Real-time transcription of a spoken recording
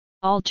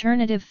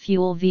Alternative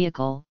fuel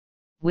vehicle,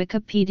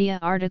 Wikipedia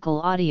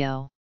article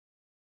audio.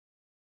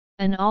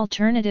 An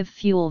alternative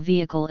fuel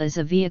vehicle is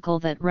a vehicle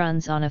that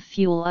runs on a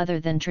fuel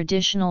other than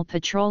traditional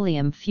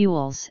petroleum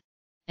fuels,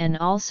 and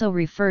also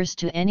refers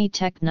to any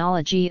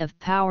technology of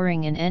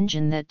powering an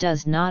engine that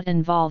does not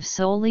involve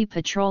solely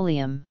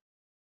petroleum.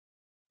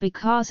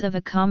 Because of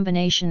a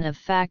combination of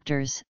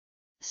factors,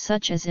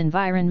 such as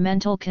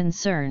environmental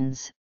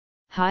concerns,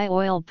 high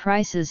oil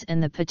prices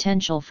and the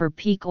potential for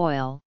peak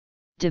oil,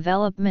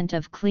 development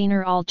of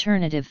cleaner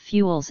alternative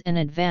fuels and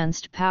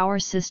advanced power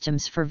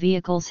systems for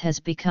vehicles has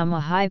become a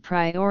high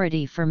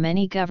priority for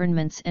many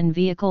governments and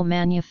vehicle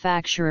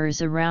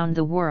manufacturers around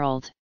the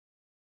world.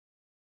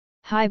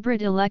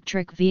 Hybrid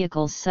electric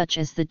vehicles such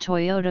as the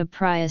Toyota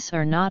Prius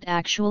are not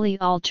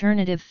actually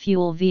alternative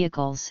fuel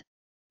vehicles,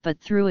 but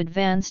through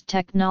advanced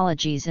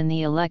technologies in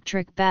the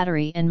electric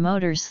battery and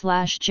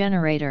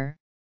motor/generator,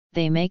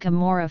 they make a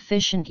more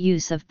efficient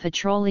use of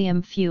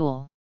petroleum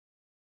fuel.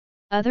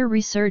 Other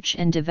research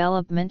and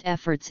development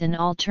efforts in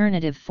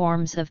alternative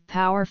forms of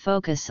power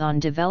focus on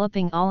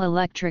developing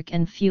all-electric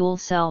and fuel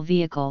cell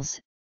vehicles,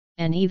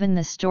 and even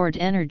the stored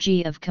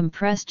energy of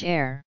compressed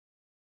air.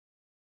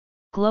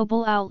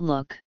 Global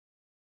outlook.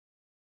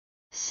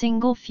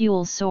 Single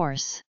fuel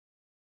source.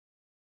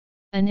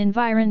 An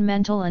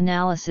environmental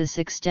analysis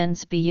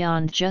extends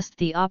beyond just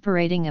the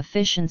operating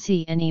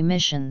efficiency and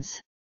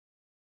emissions.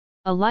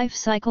 A life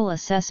cycle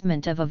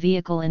assessment of a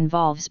vehicle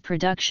involves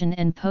production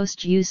and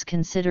post-use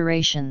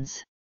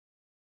considerations.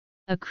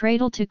 A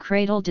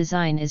cradle-to-cradle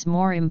design is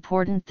more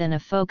important than a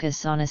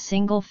focus on a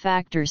single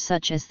factor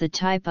such as the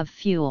type of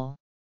fuel.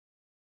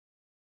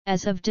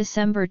 As of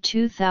December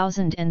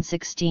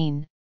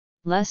 2016,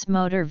 less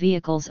motor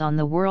vehicles on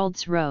the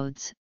world's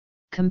roads,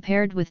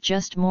 compared with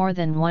just more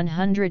than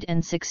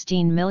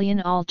 116 million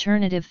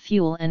alternative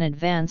fuel and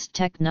advanced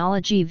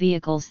technology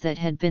vehicles that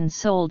had been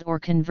sold or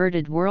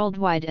converted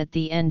worldwide at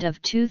the end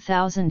of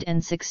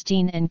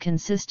 2016 and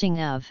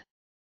consisting of.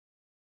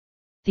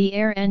 The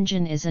air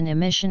engine is an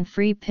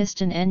emission-free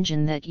piston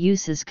engine that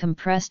uses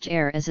compressed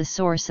air as a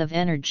source of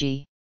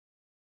energy.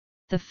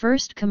 The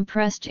first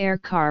compressed air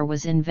car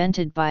was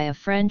invented by a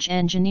French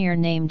engineer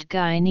named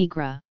Guy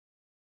Negre.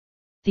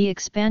 The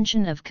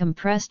expansion of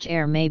compressed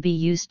air may be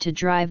used to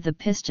drive the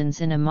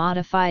pistons in a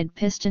modified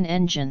piston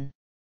engine.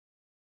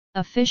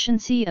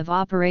 Efficiency of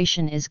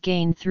operation is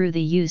gained through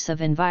the use of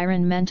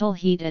environmental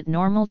heat at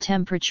normal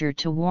temperature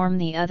to warm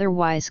the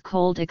otherwise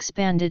cold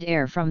expanded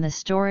air from the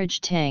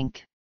storage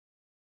tank.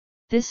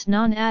 This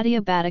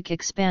non-adiabatic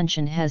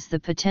expansion has the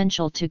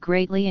potential to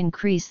greatly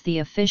increase the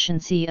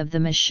efficiency of the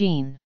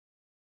machine.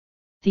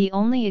 The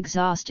only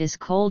exhaust is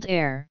cold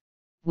air,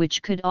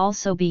 which could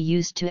also be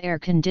used to air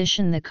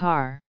condition the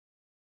car.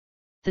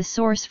 The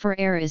source for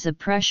air is a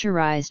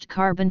pressurized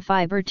carbon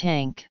fiber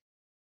tank.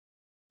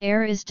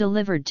 Air is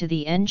delivered to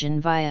the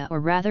engine via a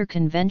rather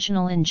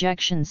conventional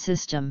injection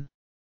system.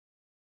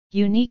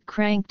 Unique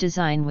crank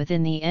design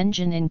within the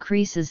engine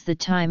increases the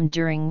time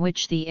during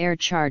which the air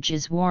charge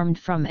is warmed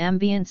from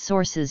ambient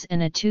sources,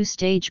 and a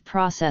two-stage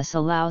process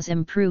allows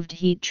improved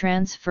heat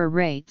transfer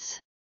rates.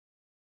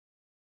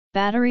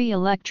 Battery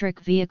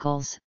electric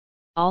vehicles,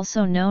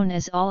 also known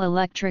as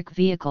all-electric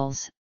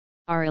vehicles,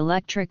 are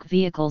electric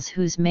vehicles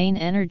whose main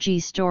energy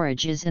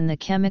storage is in the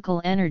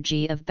chemical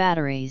energy of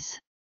batteries.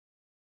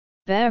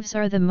 BEVs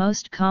are the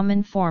most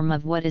common form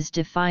of what is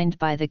defined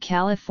by the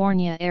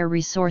California Air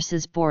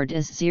Resources Board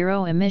as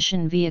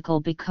zero-emission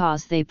vehicle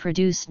because they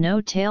produce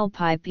no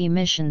tailpipe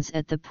emissions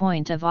at the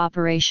point of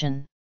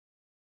operation.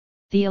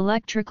 The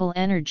electrical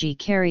energy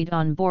carried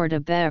on board a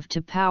BEV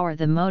to power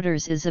the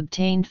motors is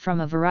obtained from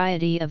a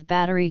variety of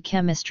battery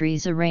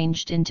chemistries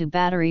arranged into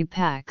battery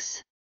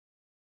packs.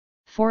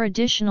 For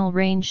additional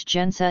range,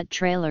 genset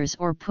trailers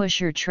or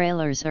pusher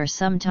trailers are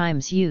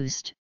sometimes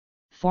used,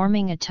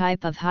 forming a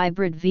type of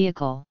hybrid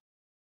vehicle.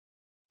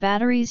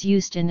 Batteries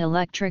used in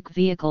electric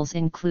vehicles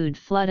include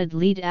flooded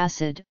lead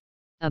acid,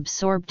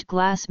 absorbed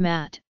glass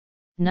mat,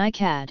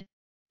 NiCad,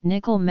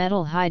 nickel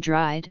metal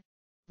hydride,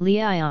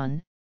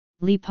 Li-ion,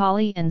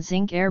 Li-poly and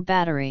zinc air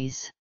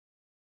batteries.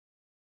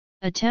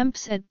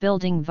 Attempts at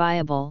building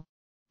viable,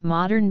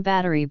 modern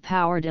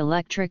battery-powered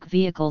electric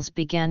vehicles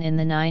began in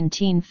the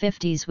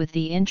 1950s with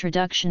the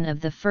introduction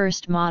of the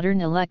first modern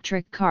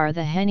electric car,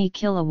 the Henny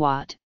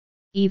Kilowatt,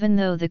 even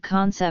though the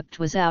concept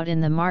was out in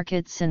the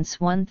market since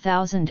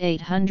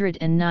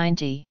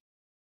 1890.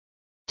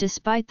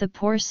 Despite the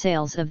poor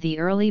sales of the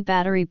early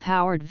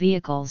battery-powered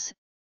vehicles,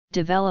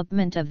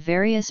 development of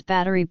various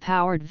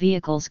battery-powered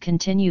vehicles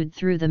continued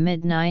through the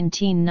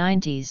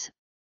mid-1990s,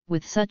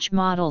 with such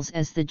models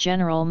as the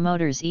General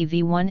Motors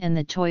EV1 and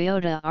the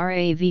Toyota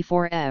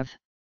RAV4 EV.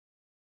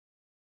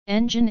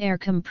 Engine air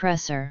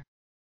compressor.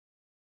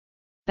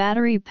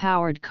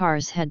 Battery-powered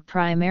cars had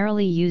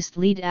primarily used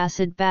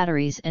lead-acid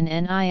batteries and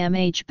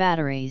NiMH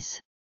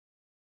batteries.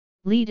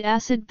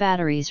 Lead-acid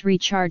batteries'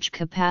 recharge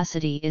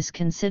capacity is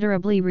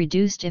considerably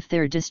reduced if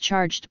they're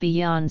discharged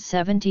beyond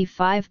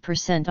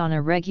 75% on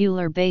a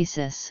regular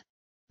basis,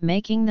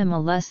 making them a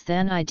less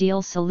than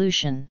ideal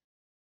solution.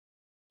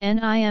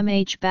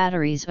 NiMH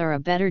batteries are a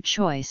better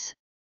choice,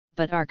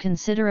 but are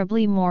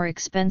considerably more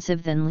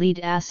expensive than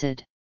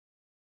lead-acid.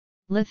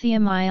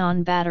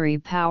 Lithium-ion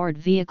battery-powered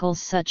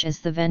vehicles such as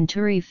the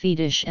Venturi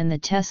Fetish and the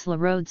Tesla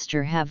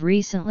Roadster have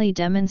recently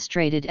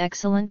demonstrated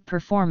excellent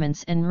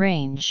performance and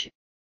range,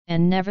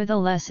 and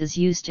nevertheless is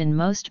used in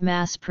most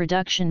mass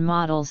production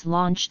models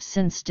launched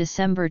since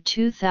December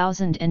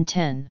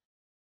 2010.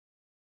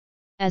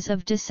 As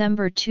of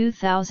December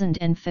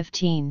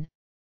 2015,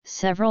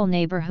 several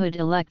neighborhood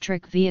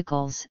electric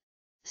vehicles,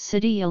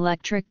 city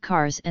electric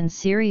cars and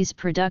series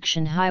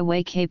production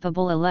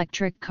highway-capable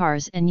electric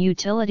cars and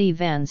utility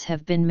vans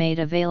have been made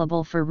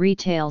available for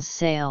retail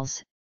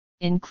sales,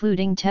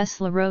 including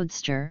Tesla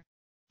Roadster,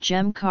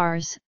 GEM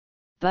Cars,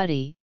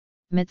 Buddy,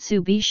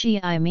 Mitsubishi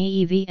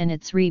i-MiEV and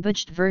its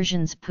rebadged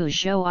versions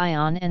Peugeot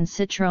Ion and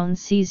Citroën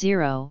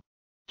C0,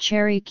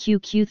 Chery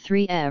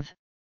QQ3 EV,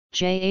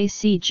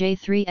 JAC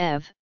J3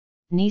 EV,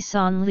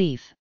 Nissan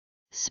Leaf,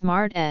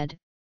 Smart Ed,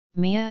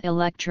 Mia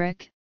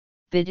Electric,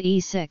 BID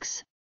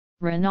E6,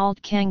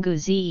 Renault Kangoo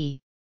ZE,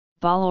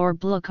 Balor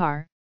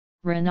Blucar,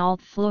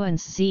 Renault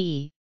Fluence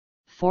ZE,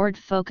 Ford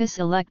Focus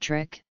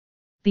Electric,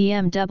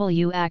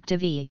 BMW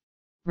Active E,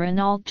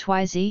 Renault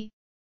Twizy,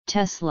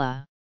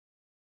 Tesla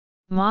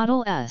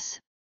Model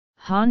S,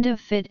 Honda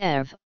Fit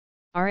EV,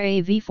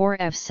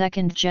 RAV4F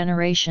second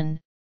generation,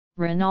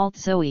 Renault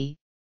Zoe,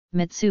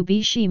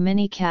 Mitsubishi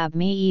Minicab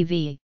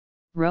MiEV,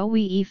 Rowe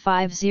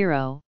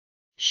E50,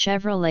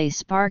 Chevrolet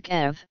Spark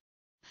EV,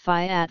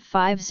 Fiat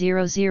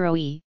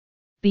 500e,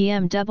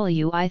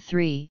 BMW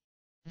i3,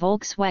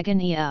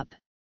 Volkswagen e-Up,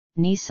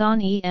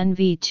 Nissan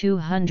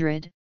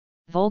ENV200,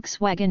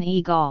 Volkswagen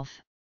e-Golf,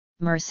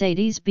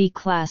 Mercedes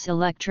B-Class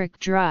Electric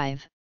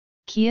Drive,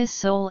 Kia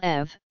Soul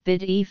EV,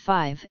 BID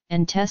E5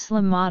 and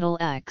Tesla Model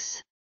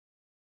X.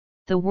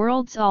 The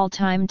world's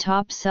all-time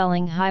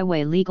top-selling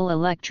highway-legal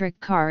electric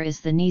car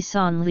is the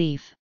Nissan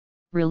Leaf,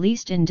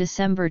 released in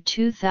December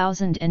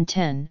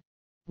 2010,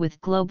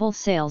 with global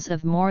sales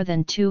of more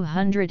than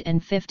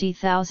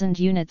 250,000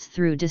 units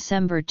through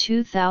December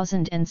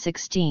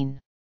 2016.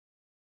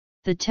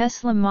 The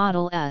Tesla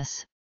Model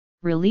S,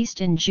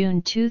 released in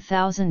June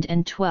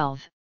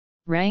 2012,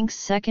 ranks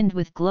second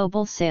with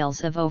global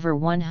sales of over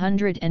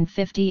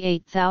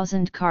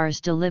 158,000 cars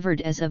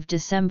delivered as of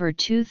December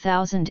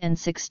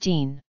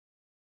 2016.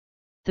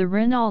 The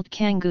Renault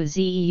Kangoo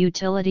ZE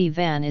utility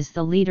van is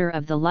the leader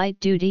of the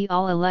light-duty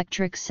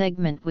all-electric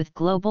segment with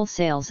global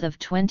sales of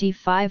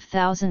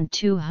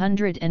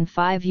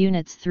 25,205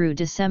 units through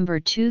December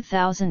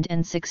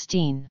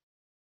 2016.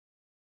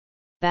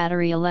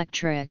 Battery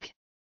electric.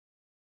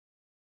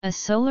 A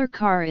solar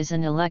car is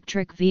an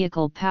electric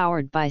vehicle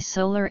powered by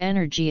solar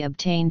energy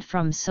obtained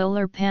from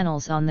solar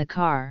panels on the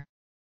car.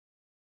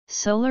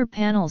 Solar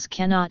panels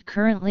cannot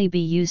currently be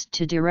used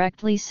to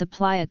directly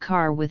supply a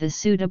car with a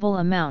suitable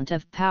amount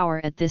of power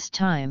at this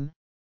time,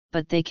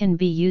 but they can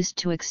be used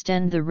to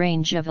extend the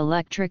range of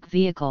electric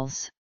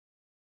vehicles.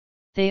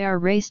 They are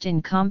raced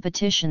in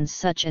competitions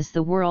such as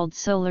the World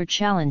Solar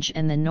Challenge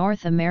and the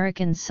North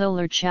American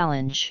Solar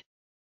Challenge.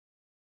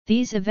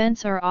 These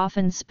events are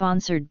often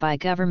sponsored by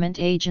government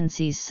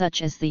agencies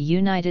such as the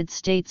United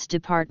States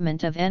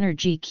Department of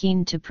Energy,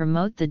 keen to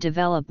promote the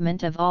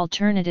development of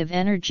alternative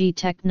energy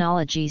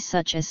technology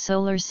such as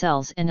solar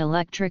cells and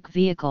electric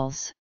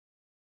vehicles.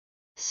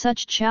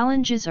 Such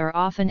challenges are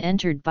often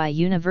entered by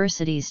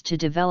universities to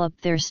develop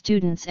their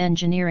students'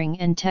 engineering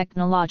and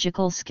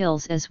technological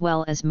skills, as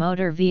well as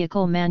motor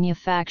vehicle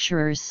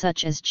manufacturers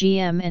such as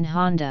GM and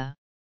Honda.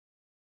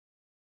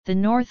 The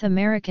North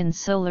American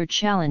Solar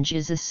Challenge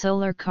is a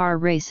solar car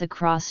race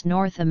across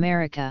North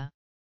America.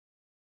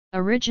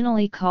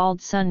 Originally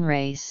called Sun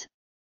Race,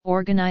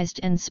 organized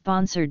and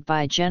sponsored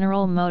by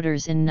General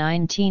Motors in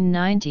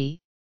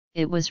 1990,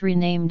 it was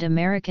renamed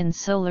American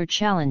Solar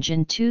Challenge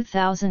in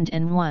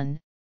 2001,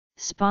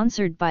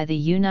 sponsored by the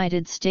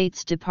United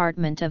States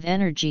Department of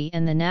Energy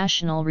and the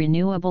National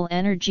Renewable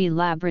Energy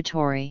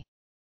Laboratory.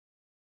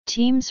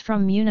 Teams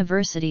from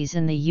universities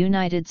in the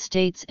United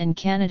States and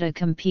Canada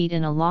compete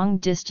in a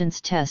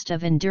long-distance test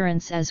of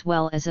endurance as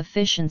well as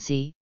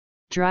efficiency,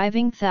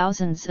 driving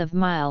thousands of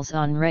miles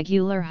on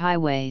regular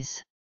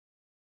highways.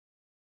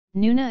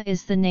 Nuna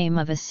is the name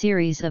of a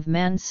series of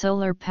manned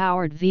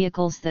solar-powered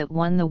vehicles that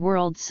won the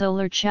World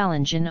Solar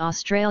Challenge in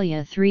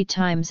Australia 3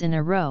 times in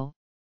a row,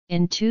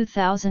 in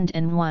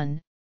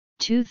 2001,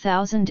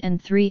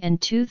 2003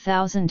 and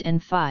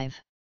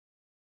 2005.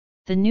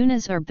 The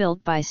Nunas are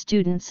built by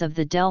students of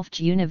the Delft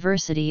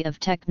University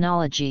of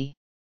Technology.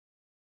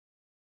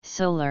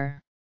 Solar.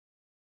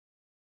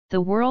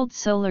 The World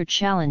Solar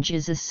Challenge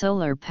is a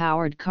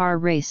solar-powered car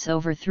race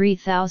over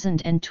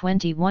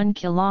 3,021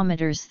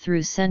 kilometers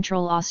through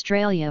central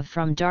Australia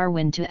from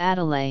Darwin to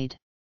Adelaide.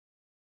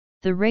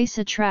 The race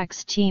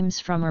attracts teams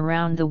from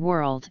around the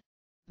world,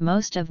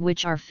 most of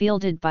which are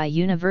fielded by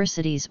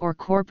universities or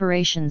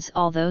corporations,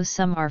 although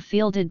some are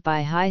fielded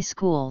by high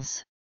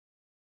schools.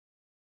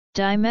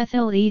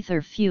 Dimethyl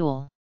ether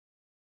fuel.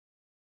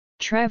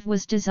 TREV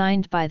was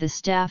designed by the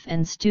staff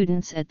and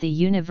students at the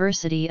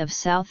University of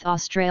South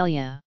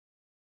Australia.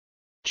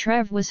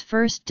 TREV was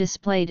first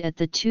displayed at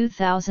the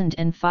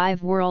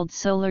 2005 World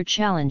Solar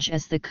Challenge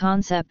as the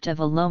concept of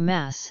a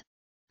low-mass,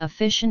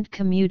 efficient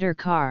commuter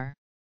car.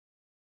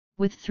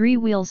 With 3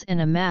 wheels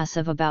and a mass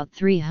of about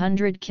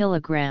 300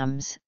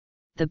 kilograms,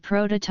 the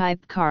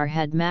prototype car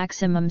had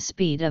maximum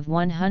speed of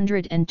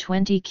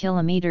 120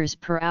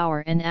 km per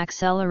hour and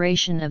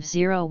acceleration of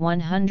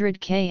 0-100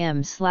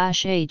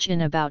 km/h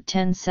in about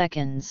 10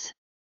 seconds.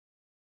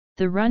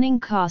 The running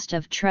cost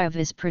of TREV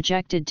is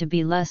projected to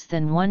be less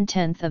than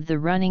 1/10 of the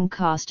running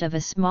cost of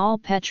a small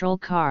petrol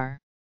car.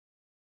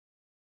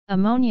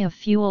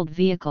 Ammonia-fueled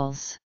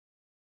vehicles.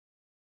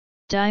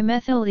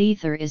 Dimethyl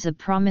ether is a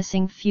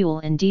promising fuel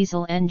in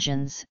diesel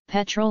engines,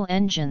 petrol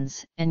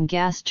engines, and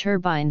gas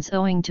turbines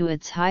owing to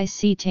its high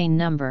cetane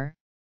number,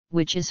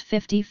 which is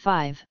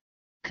 55,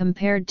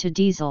 compared to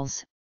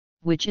diesels,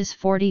 which is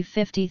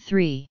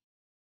 40-53.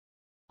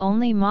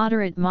 Only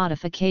moderate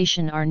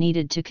modification are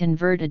needed to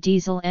convert a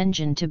diesel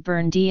engine to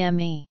burn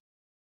DME.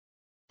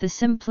 The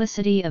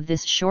simplicity of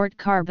this short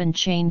carbon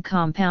chain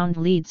compound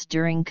leads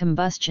during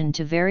combustion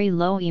to very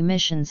low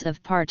emissions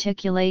of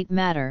particulate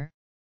matter,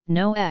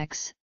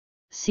 NOx,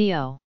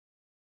 CO.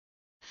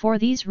 For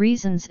these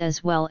reasons,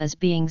 as well as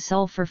being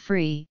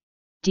sulfur-free,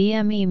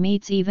 DME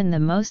meets even the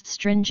most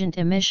stringent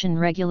emission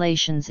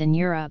regulations in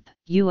Europe,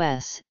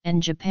 US,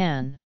 and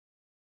Japan.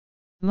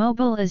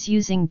 Mobil is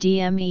using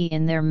DME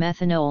in their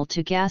methanol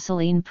to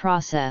gasoline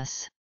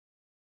process.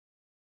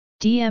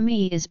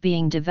 DME is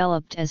being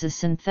developed as a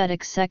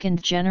synthetic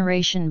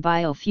second-generation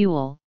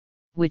biofuel,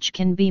 which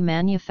can be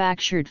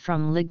manufactured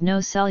from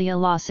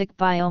lignocellulosic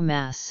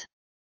biomass.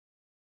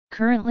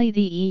 Currently,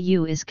 the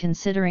EU is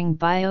considering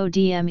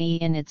bio-DME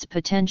in its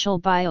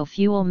potential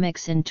biofuel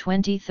mix in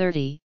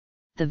 2030.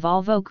 The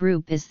Volvo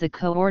Group is the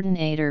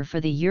coordinator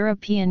for the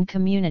European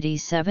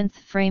Community's 7th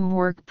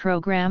Framework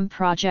Programme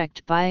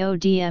Project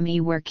BioDME,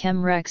 where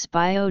Chemrex's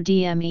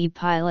BioDME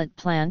pilot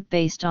plant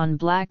based on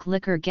black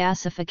liquor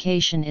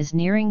gasification is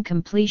nearing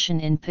completion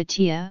in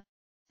Piteå,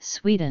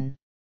 Sweden.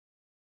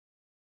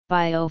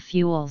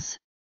 Biofuels.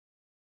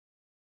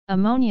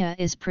 Ammonia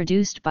is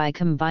produced by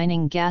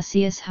combining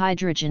gaseous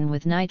hydrogen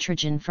with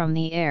nitrogen from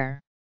the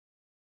air.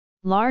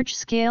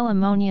 Large-scale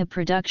ammonia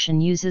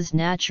production uses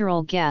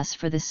natural gas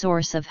for the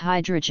source of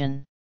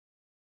hydrogen.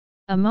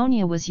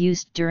 Ammonia was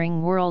used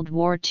during World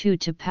War II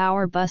to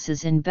power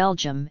buses in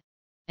Belgium,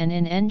 and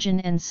in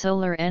engine and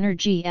solar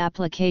energy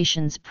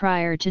applications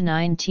prior to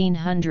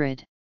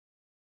 1900.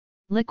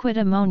 Liquid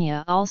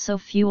ammonia also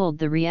fueled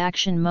the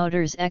reaction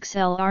motor's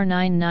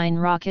XLR-99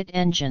 rocket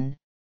engine,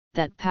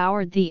 that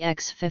powered the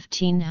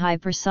X-15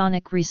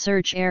 hypersonic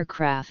research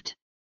aircraft.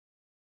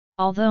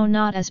 Although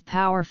not as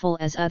powerful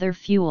as other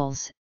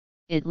fuels,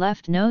 it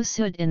left no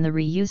soot in the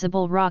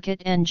reusable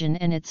rocket engine,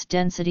 and its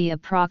density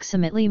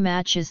approximately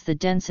matches the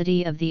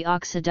density of the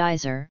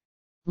oxidizer,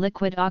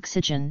 liquid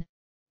oxygen,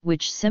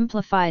 which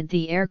simplified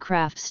the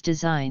aircraft's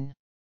design.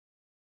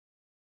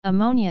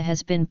 Ammonia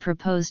has been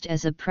proposed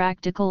as a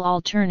practical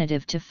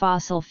alternative to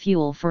fossil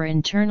fuel for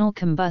internal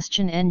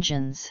combustion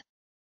engines.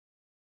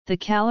 The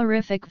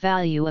calorific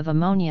value of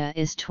ammonia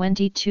is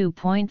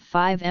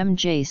 22.5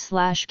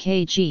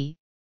 mJ/kg,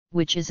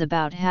 which is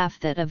about half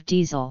that of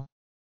diesel.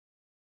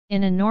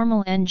 In a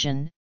normal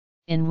engine,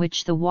 in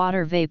which the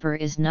water vapor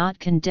is not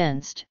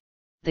condensed,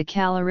 the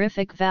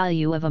calorific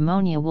value of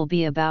ammonia will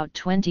be about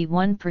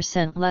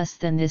 21% less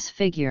than this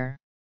figure.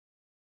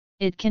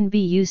 It can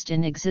be used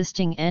in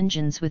existing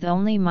engines with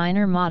only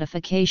minor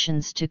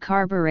modifications to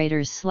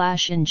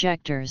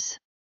carburetors/injectors.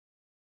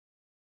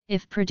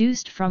 If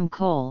produced from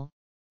coal,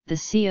 the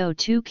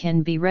CO2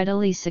 can be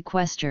readily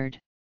sequestered.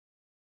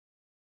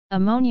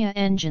 Ammonia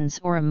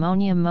engines or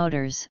ammonia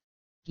motors,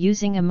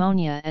 using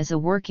ammonia as a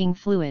working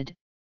fluid,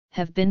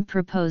 have been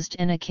proposed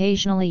and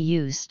occasionally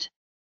used.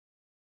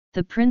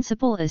 The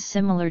principle is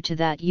similar to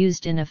that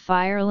used in a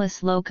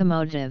fireless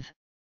locomotive,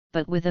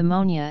 but with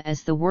ammonia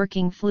as the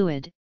working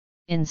fluid,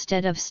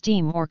 instead of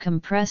steam or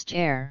compressed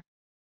air.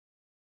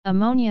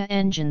 Ammonia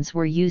engines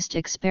were used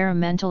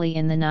experimentally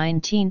in the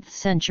 19th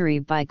century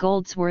by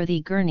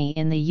Goldsworthy Gurney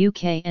in the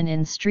UK and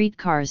in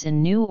streetcars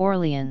in New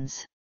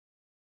Orleans.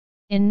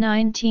 In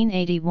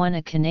 1981,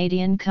 a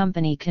Canadian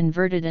company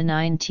converted a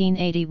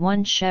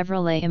 1981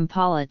 Chevrolet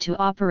Impala to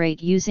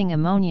operate using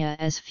ammonia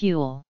as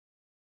fuel.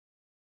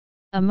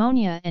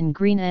 Ammonia and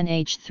green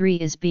NH3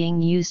 is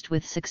being used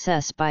with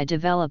success by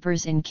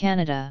developers in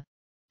Canada,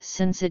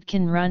 since it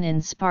can run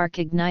in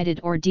spark-ignited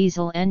or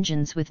diesel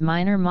engines with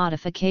minor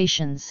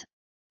modifications,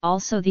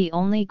 also the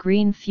only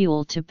green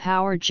fuel to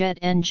power jet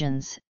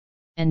engines,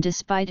 and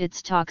despite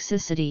its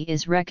toxicity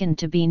is reckoned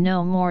to be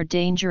no more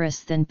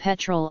dangerous than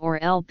petrol or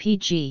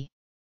LPG.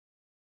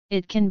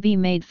 It can be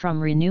made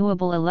from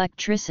renewable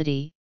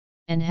electricity,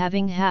 and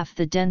having half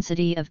the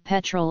density of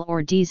petrol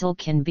or diesel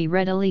can be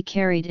readily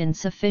carried in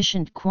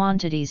sufficient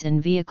quantities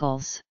in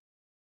vehicles.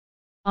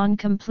 On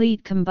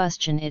complete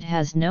combustion it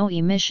has no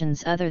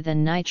emissions other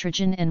than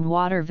nitrogen and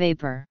water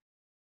vapor.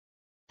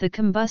 The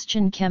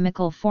combustion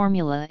chemical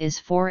formula is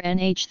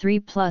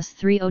 4NH3 plus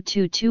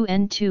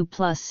 3O22N2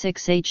 plus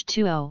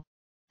 6H2O,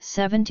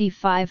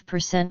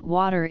 75%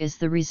 water is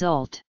the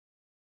result.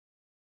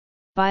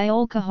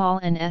 Bioalcohol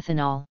and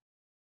ethanol.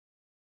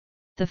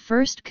 The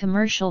first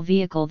commercial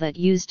vehicle that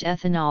used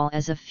ethanol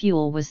as a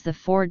fuel was the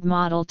Ford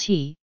Model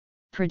T,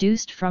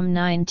 produced from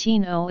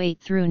 1908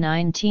 through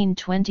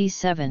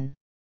 1927.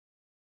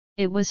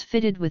 It was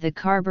fitted with a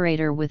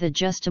carburetor with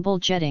adjustable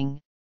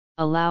jetting,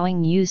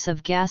 allowing use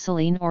of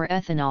gasoline or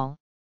ethanol,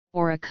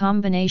 or a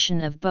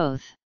combination of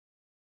both.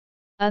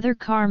 Other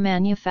car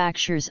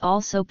manufacturers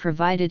also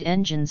provided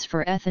engines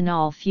for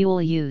ethanol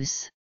fuel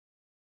use.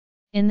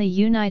 In the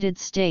United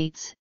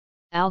States,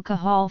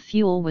 alcohol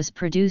fuel was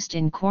produced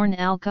in corn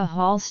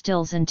alcohol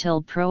stills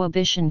until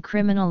Prohibition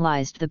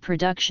criminalized the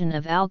production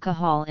of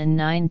alcohol in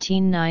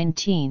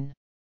 1919.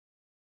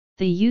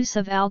 The use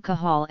of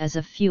alcohol as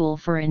a fuel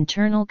for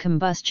internal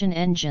combustion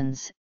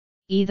engines,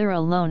 either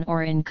alone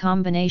or in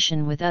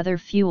combination with other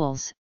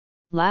fuels,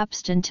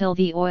 lapsed until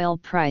the oil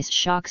price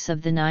shocks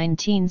of the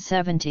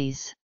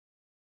 1970s.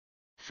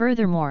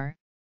 Furthermore,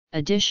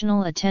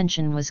 additional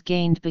attention was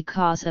gained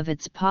because of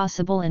its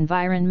possible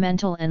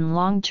environmental and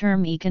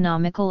long-term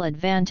economical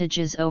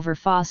advantages over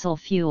fossil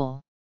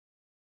fuel.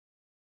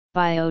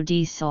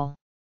 Biodiesel.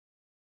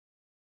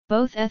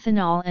 Both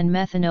ethanol and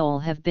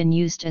methanol have been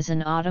used as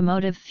an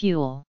automotive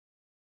fuel.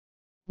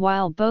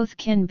 While both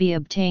can be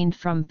obtained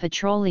from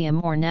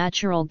petroleum or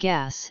natural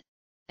gas,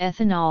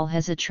 ethanol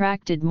has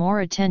attracted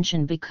more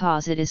attention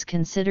because it is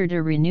considered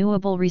a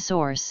renewable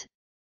resource,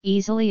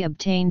 easily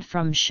obtained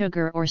from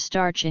sugar or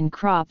starch in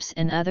crops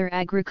and other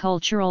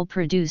agricultural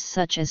produce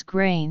such as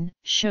grain,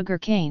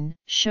 sugarcane,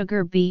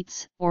 sugar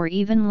beets, or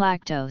even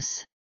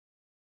lactose.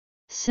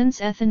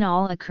 Since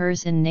ethanol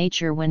occurs in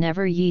nature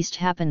whenever yeast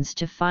happens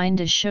to find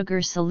a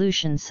sugar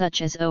solution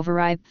such as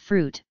overripe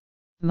fruit,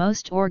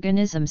 most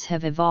organisms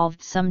have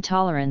evolved some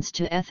tolerance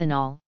to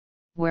ethanol,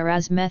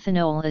 whereas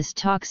methanol is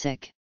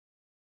toxic.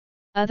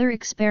 Other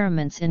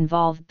experiments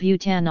involve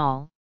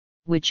butanol,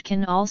 which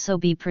can also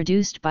be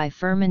produced by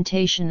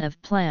fermentation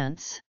of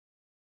plants.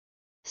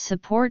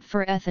 Support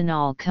for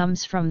ethanol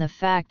comes from the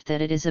fact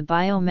that it is a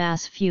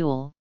biomass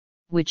fuel,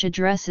 which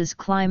addresses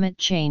climate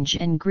change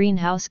and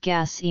greenhouse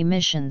gas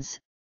emissions,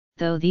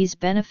 though these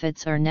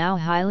benefits are now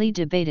highly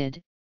debated,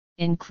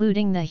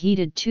 including the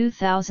heated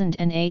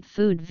 2008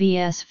 food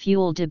vs.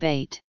 fuel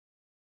debate.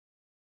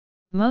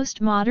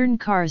 Most modern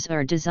cars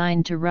are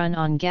designed to run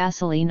on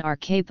gasoline are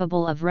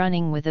capable of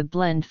running with a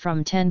blend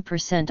from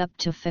 10% up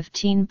to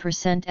 15%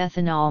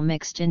 ethanol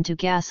mixed into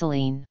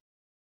gasoline.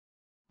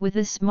 With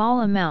a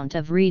small amount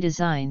of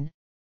redesign,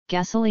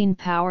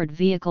 gasoline-powered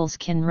vehicles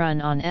can run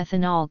on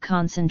ethanol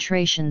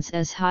concentrations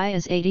as high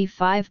as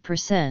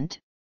 85%,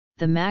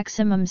 the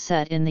maximum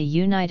set in the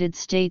United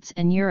States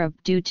and Europe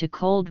due to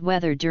cold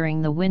weather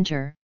during the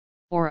winter,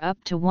 or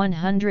up to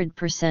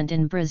 100%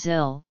 in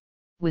Brazil,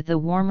 with a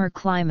warmer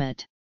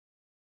climate.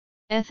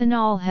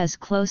 Ethanol has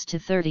close to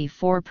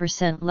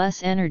 34%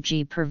 less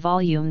energy per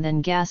volume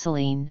than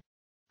gasoline,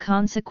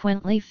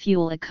 consequently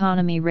fuel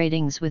economy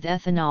ratings with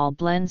ethanol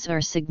blends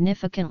are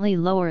significantly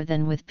lower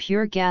than with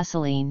pure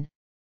gasoline,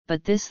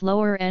 but this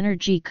lower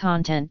energy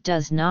content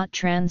does not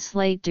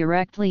translate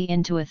directly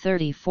into a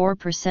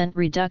 34%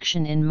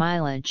 reduction in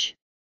mileage,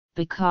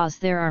 because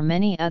there are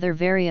many other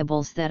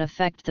variables that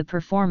affect the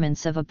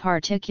performance of a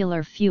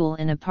particular fuel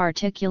in a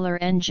particular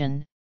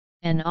engine,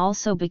 and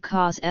also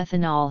because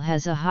ethanol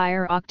has a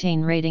higher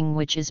octane rating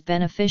which is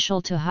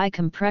beneficial to high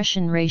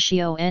compression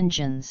ratio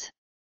engines.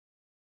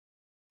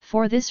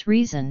 For this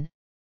reason,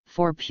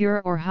 for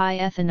pure or high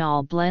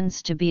ethanol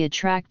blends to be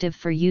attractive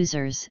for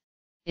users,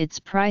 its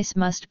price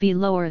must be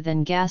lower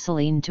than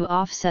gasoline to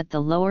offset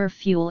the lower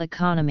fuel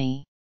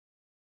economy.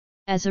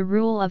 As a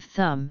rule of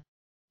thumb,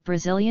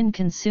 Brazilian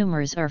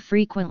consumers are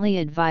frequently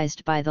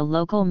advised by the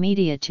local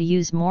media to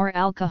use more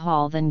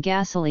alcohol than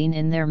gasoline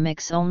in their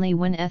mix only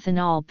when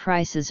ethanol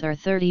prices are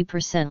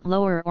 30%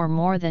 lower or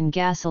more than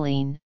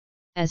gasoline,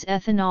 as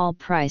ethanol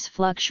price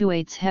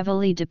fluctuates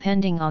heavily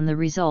depending on the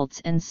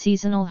results and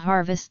seasonal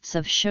harvests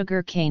of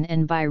sugarcane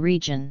and by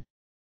region.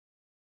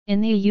 In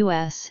the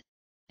U.S.,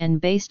 and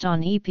based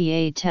on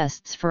EPA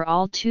tests for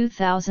all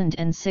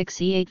 2006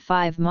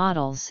 E85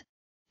 models,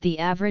 the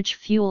average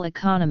fuel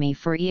economy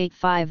for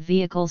E85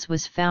 vehicles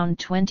was found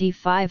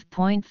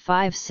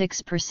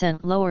 25.56%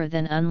 lower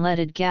than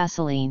unleaded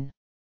gasoline.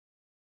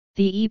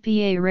 The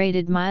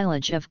EPA-rated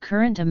mileage of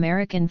current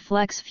American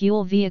flex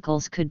fuel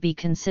vehicles could be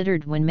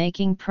considered when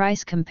making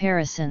price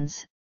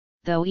comparisons,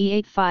 though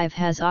E85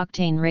 has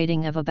octane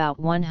rating of about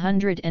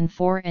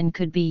 104 and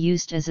could be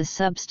used as a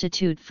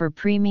substitute for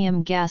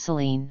premium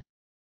gasoline.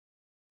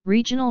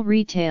 Regional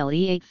retail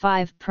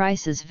E85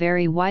 prices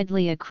vary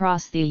widely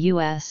across the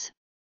U.S.,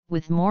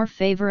 with more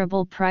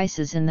favorable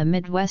prices in the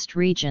Midwest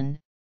region,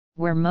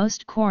 where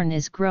most corn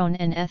is grown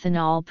and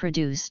ethanol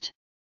produced.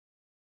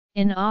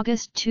 In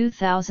August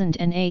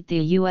 2008,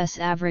 the U.S.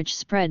 average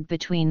spread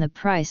between the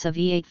price of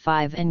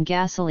E85 and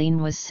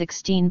gasoline was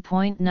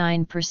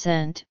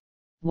 16.9%,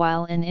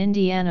 while in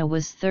Indiana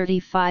was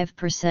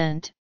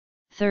 35%,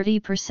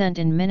 30%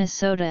 in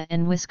Minnesota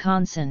and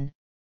Wisconsin,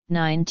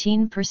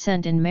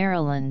 19% in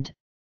Maryland,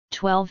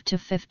 12 to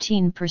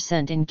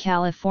 15% in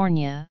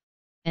California,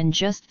 and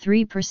just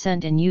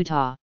 3% in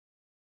Utah.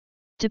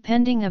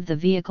 Depending on the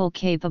vehicle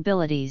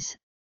capabilities,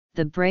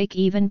 the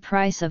break-even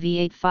price of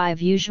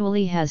E85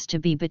 usually has to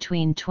be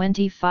between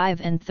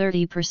 25 and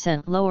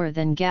 30% lower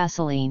than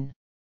gasoline.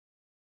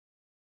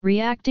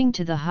 Reacting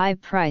to the high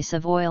price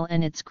of oil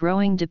and its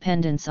growing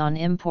dependence on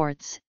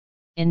imports,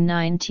 in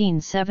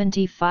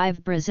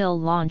 1975 Brazil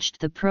launched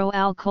the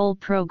Pro-Álcool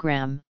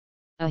program,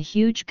 a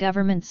huge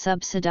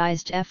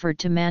government-subsidized effort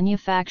to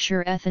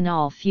manufacture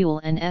ethanol fuel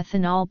and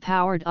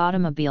ethanol-powered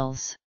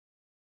automobiles.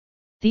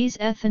 These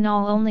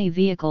ethanol-only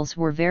vehicles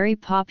were very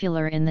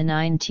popular in the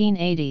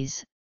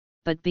 1980s,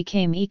 but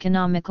became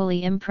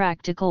economically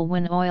impractical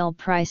when oil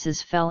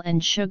prices fell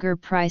and sugar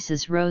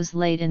prices rose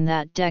late in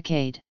that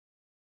decade.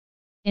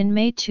 In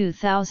May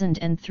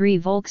 2003,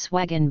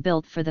 Volkswagen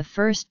built for the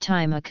first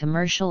time a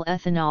commercial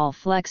ethanol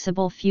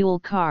flexible fuel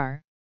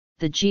car,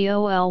 the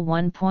GOL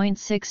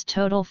 1.6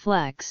 Total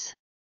Flex.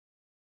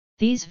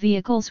 These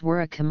vehicles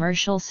were a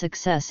commercial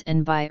success,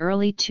 and by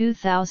early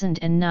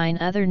 2009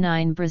 other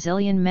 9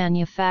 Brazilian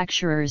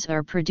manufacturers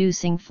are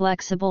producing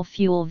flexible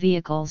fuel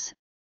vehicles: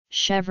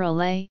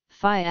 Chevrolet,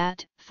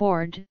 Fiat,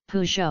 Ford,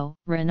 Peugeot,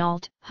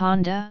 Renault,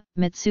 Honda,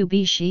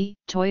 Mitsubishi,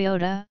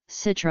 Toyota,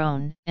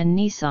 Citroën, and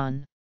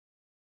Nissan.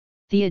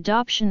 The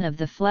adoption of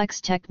the flex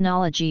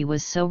technology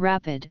was so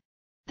rapid,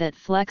 that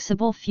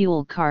flexible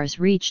fuel cars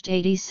reached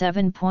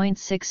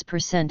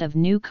 87.6% of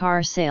new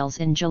car sales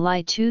in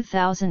July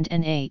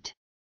 2008.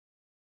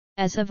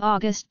 As of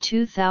August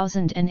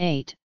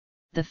 2008,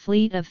 the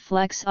fleet of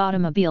flex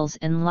automobiles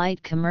and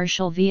light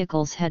commercial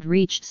vehicles had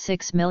reached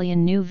 6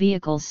 million new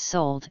vehicles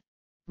sold,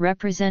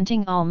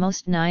 representing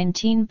almost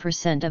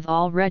 19% of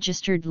all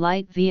registered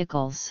light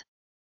vehicles.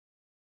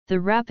 The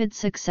rapid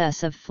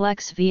success of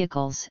flex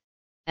vehicles,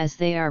 as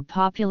they are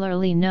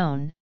popularly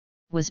known,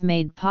 was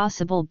made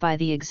possible by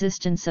the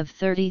existence of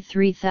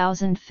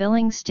 33,000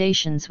 filling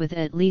stations with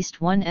at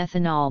least one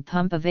ethanol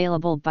pump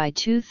available by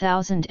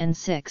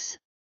 2006,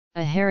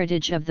 a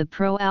heritage of the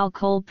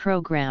Pro-Álcool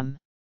program.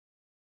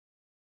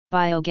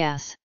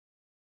 Biogas,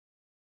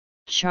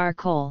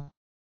 charcoal,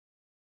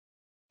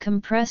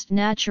 compressed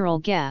natural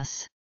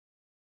gas,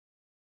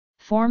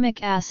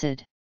 formic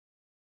acid.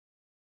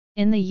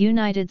 In the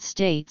United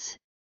States,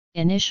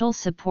 initial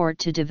support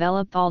to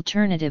develop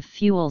alternative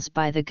fuels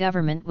by the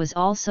government was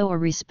also a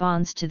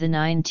response to the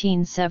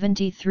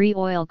 1973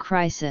 oil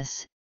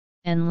crisis,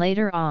 and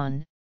later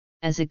on,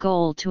 as a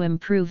goal to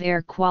improve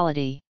air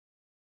quality.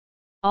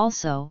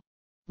 Also,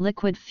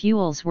 liquid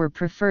fuels were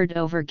preferred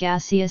over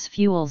gaseous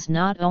fuels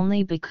not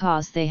only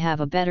because they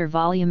have a better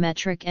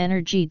volumetric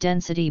energy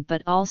density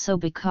but also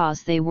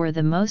because they were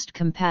the most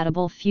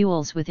compatible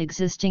fuels with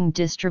existing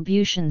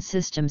distribution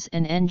systems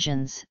and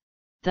engines,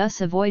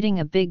 thus avoiding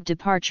a big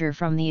departure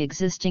from the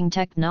existing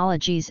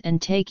technologies and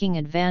taking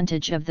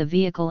advantage of the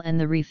vehicle and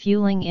the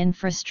refueling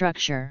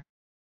infrastructure.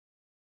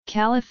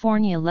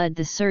 California led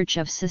the search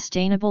of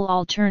sustainable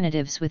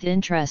alternatives with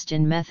interest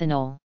in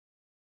methanol.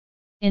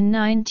 In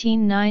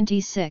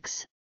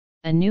 1996,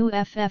 a new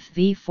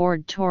FFV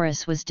Ford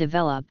Taurus was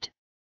developed,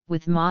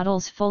 with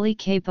models fully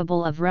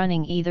capable of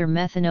running either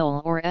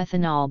methanol or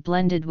ethanol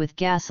blended with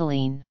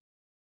gasoline.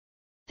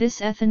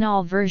 This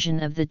ethanol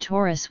version of the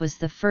Taurus was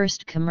the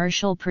first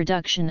commercial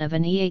production of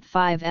an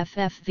E85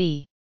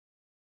 FFV.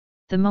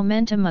 The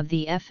momentum of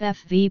the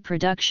FFV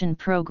production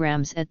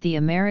programs at the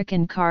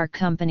American car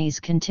companies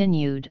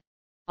continued,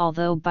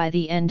 although by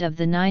the end of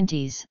the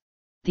 90s,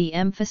 the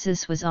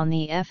emphasis was on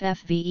the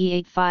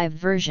FFV E85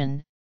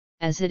 version,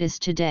 as it is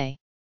today.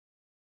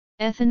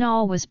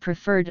 Ethanol was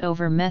preferred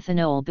over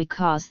methanol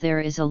because there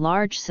is a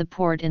large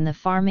support in the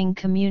farming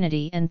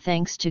community and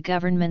thanks to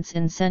government's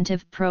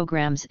incentive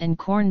programs and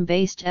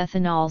corn-based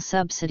ethanol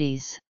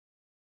subsidies.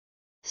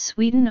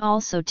 Sweden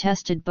also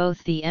tested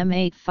both the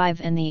M85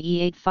 and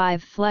the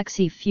E85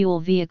 flexi fuel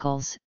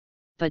vehicles,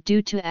 but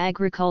due to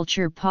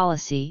agriculture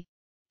policy,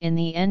 in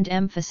the end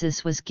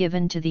emphasis was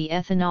given to the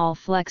ethanol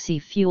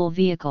flexi fuel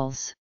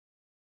vehicles.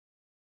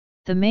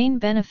 The main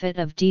benefit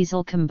of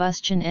diesel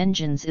combustion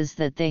engines is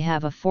that they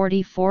have a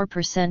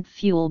 44%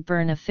 fuel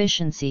burn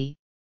efficiency,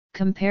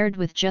 compared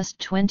with just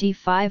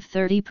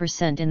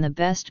 25–30% in the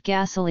best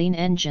gasoline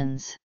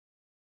engines.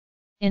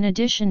 In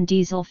addition,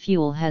 diesel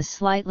fuel has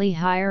slightly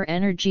higher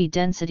energy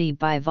density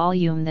by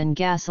volume than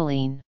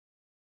gasoline.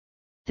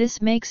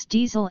 This makes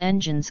diesel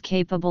engines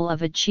capable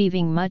of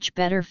achieving much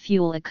better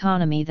fuel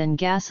economy than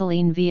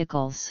gasoline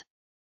vehicles.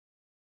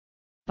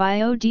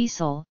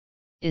 Biodiesel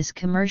is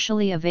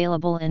commercially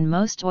available in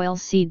most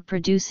oilseed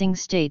producing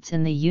states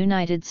in the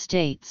United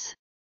States.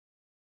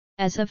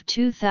 As of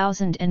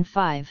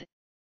 2005,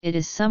 it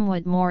is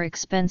somewhat more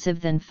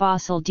expensive than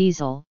fossil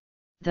diesel,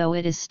 though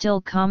it is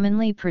still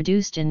commonly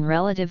produced in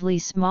relatively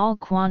small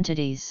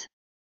quantities.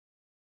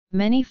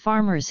 Many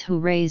farmers who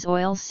raise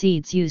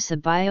oilseeds use a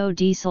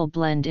biodiesel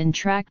blend in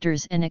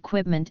tractors and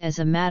equipment as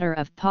a matter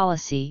of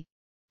policy,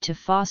 to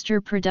foster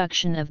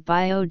production of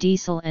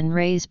biodiesel and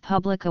raise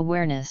public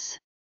awareness.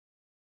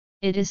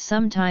 It is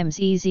sometimes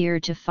easier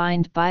to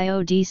find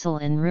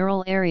biodiesel in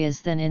rural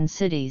areas than in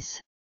cities.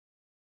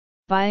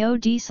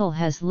 Biodiesel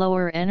has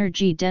lower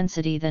energy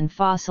density than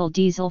fossil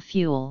diesel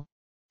fuel,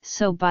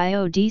 so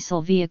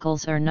biodiesel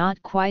vehicles are not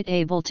quite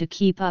able to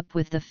keep up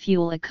with the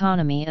fuel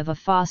economy of a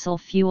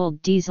fossil-fueled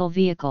diesel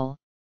vehicle,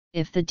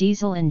 if the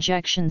diesel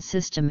injection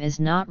system is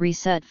not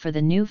reset for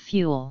the new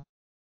fuel.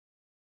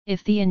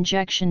 If the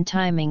injection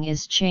timing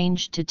is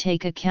changed to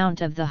take account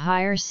of the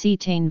higher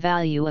cetane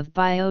value of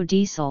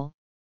biodiesel,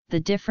 the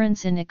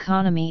difference in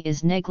economy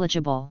is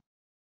negligible.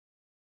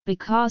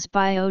 Because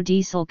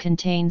biodiesel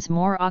contains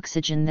more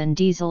oxygen than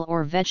diesel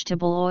or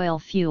vegetable oil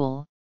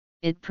fuel,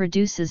 it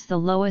produces the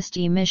lowest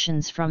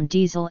emissions from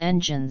diesel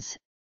engines,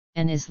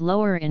 and is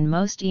lower in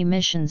most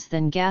emissions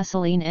than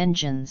gasoline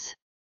engines.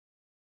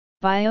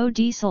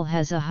 Biodiesel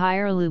has a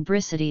higher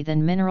lubricity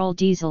than mineral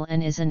diesel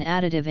and is an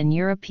additive in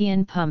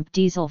European pump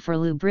diesel for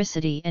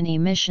lubricity and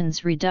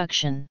emissions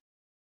reduction.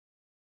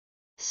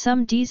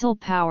 Some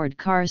diesel-powered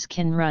cars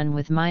can run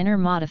with minor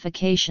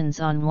modifications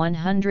on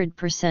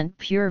 100%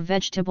 pure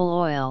vegetable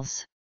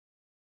oils.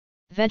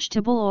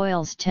 Vegetable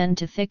oils tend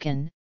to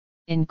thicken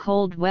in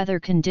cold weather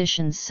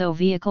conditions, so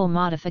vehicle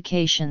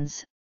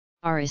modifications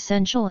are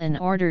essential in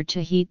order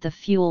to heat the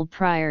fuel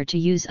prior to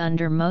use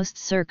under most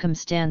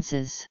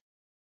circumstances.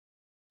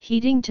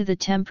 Heating to the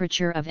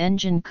temperature of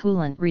engine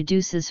coolant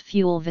reduces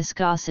fuel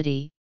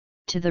viscosity,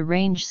 to the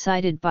range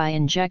cited by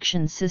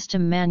injection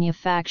system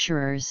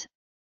manufacturers,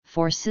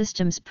 for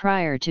systems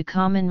prior to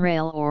common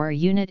rail or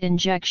unit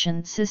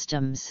injection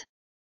systems.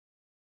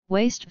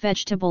 Waste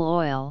vegetable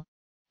oil,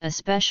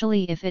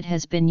 especially if it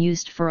has been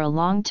used for a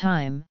long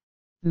time,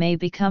 may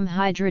become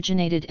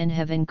hydrogenated and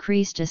have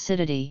increased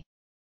acidity.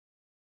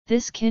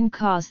 This can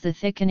cause the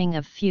thickening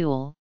of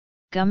fuel,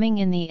 gumming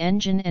in the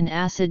engine and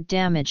acid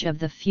damage of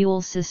the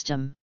fuel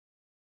system.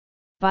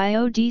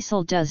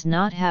 Biodiesel does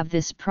not have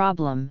this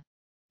problem,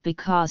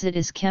 because it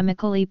is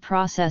chemically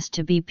processed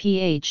to be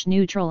pH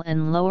neutral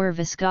and lower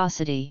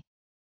viscosity.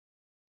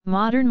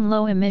 Modern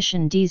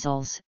low-emission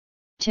diesels,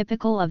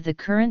 typical of the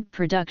current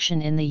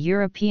production in the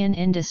European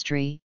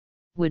industry,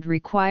 would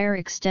require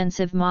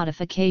extensive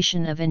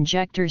modification of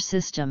injector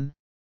system,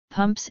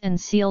 pumps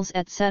and seals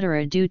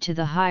etc. due to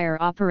the higher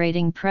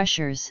operating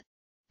pressures,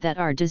 that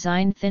are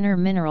designed thinner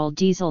mineral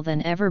diesel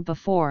than ever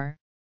before,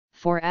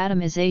 for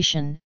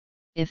atomization,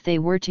 if they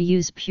were to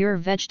use pure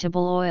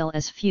vegetable oil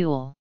as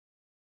fuel.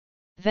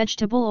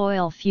 Vegetable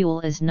oil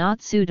fuel is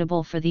not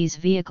suitable for these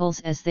vehicles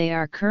as they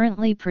are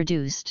currently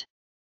produced.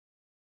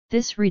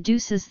 This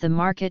reduces the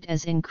market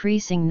as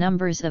increasing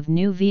numbers of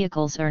new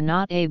vehicles are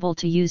not able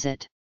to use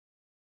it.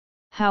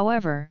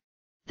 However,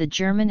 the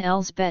German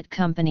Elsbett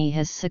company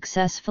has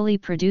successfully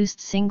produced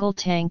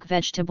single-tank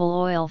vegetable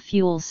oil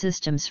fuel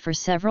systems for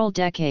several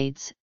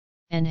decades,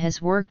 and has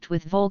worked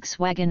with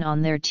Volkswagen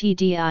on their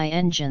TDI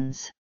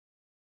engines.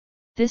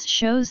 This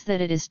shows that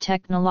it is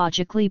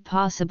technologically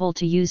possible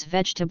to use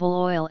vegetable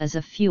oil as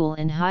a fuel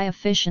in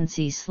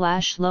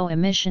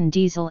high-efficiency/low-emission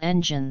diesel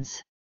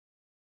engines.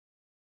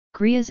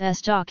 GRIA's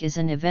S-Talk is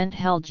an event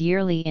held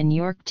yearly in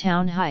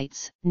Yorktown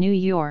Heights, New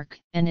York,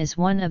 and is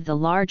one of the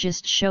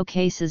largest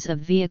showcases of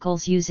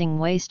vehicles using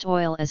waste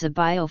oil as a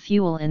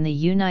biofuel in the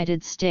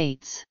United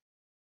States.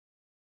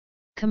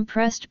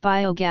 Compressed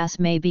biogas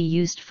may be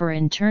used for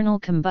internal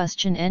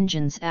combustion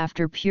engines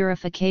after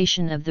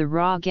purification of the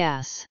raw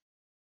gas.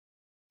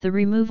 The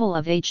removal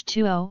of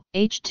H2O,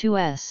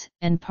 H2S,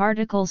 and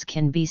particles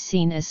can be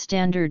seen as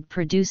standard,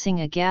 producing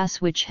a gas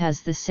which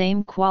has the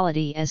same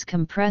quality as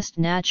compressed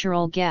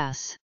natural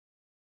gas.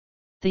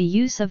 The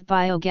use of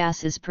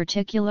biogas is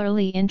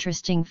particularly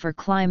interesting for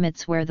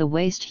climates where the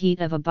waste heat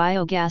of a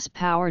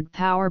biogas-powered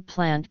power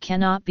plant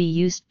cannot be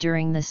used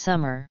during the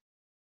summer.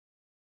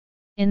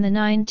 In the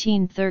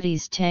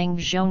 1930s, Tang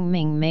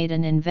Zhongming made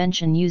an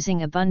invention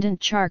using abundant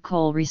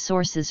charcoal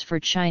resources for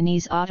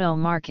Chinese auto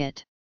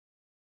market.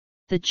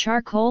 The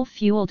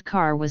charcoal-fueled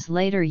car was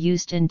later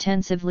used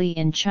intensively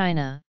in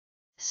China,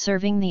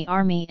 serving the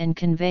army and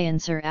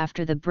conveyancer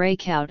after the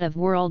breakout of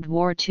World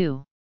War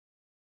II.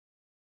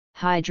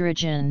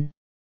 Hydrogen.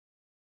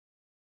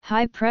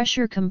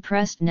 High-pressure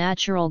compressed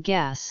natural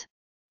gas,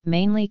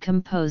 mainly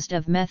composed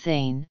of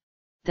methane,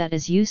 that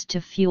is used to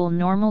fuel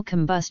normal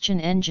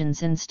combustion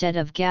engines instead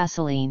of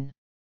gasoline.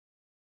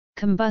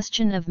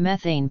 Combustion of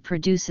methane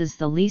produces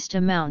the least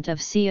amount of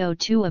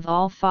CO2 of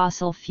all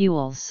fossil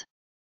fuels.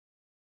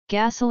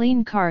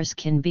 Gasoline cars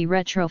can be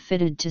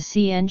retrofitted to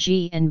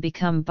CNG and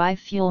become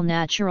bi-fuel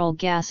natural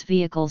gas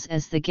vehicles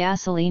as the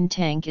gasoline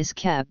tank is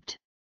kept.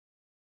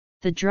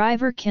 The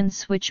driver can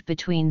switch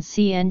between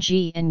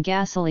CNG and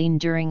gasoline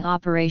during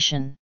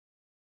operation.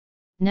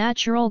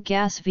 Natural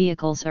gas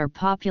vehicles are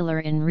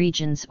popular in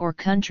regions or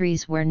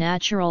countries where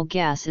natural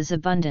gas is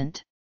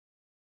abundant.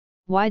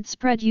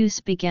 Widespread use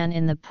began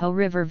in the Po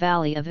River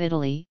Valley of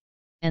Italy,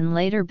 and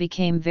later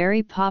became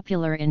very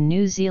popular in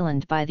New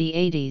Zealand by the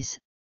 80s,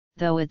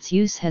 though its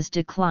use has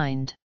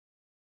declined.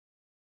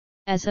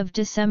 As of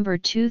December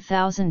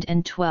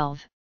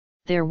 2012,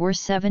 there were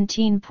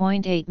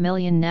 17.8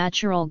 million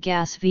natural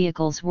gas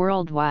vehicles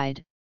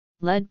worldwide,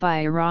 led by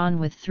Iran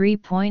with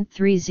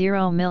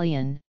 3.30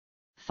 million,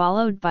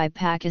 followed by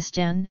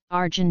Pakistan,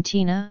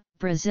 Argentina,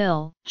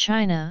 Brazil,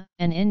 China,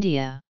 and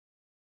India.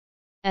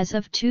 As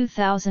of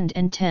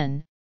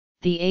 2010,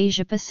 the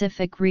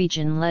Asia-Pacific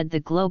region led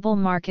the global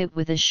market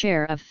with a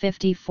share of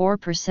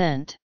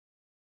 54%.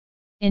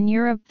 In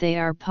Europe they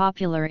are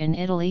popular in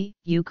Italy,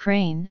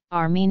 Ukraine,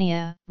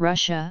 Armenia,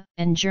 Russia,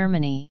 and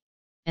Germany,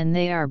 and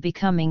they are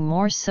becoming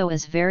more so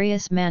as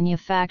various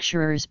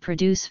manufacturers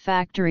produce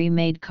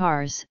factory-made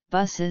cars,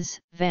 buses,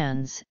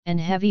 vans, and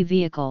heavy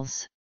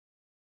vehicles.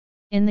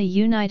 In the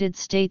United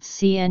States,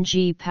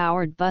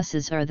 CNG-powered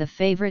buses are the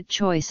favorite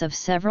choice of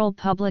several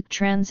public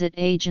transit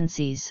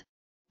agencies,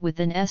 with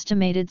an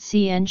estimated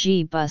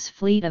CNG bus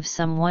fleet of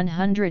some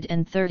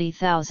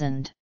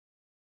 130,000.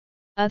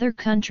 Other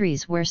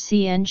countries where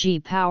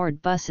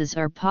CNG-powered buses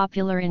are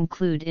popular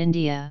include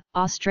India,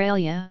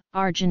 Australia,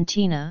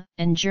 Argentina,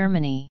 and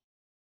Germany.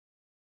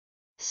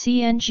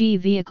 CNG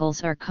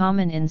vehicles are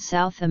common in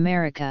South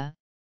America,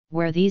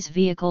 where these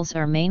vehicles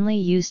are mainly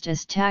used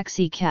as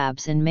taxi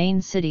cabs in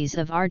main cities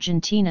of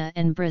Argentina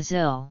and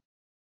Brazil.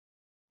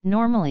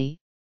 Normally,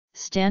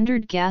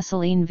 standard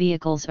gasoline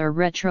vehicles are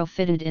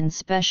retrofitted in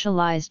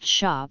specialized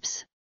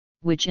shops,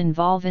 which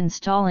involve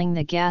installing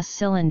the gas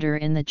cylinder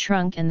in the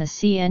trunk and the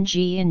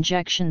CNG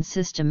injection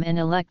system and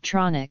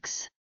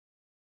electronics.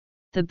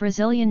 The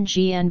Brazilian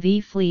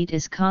GNV fleet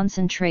is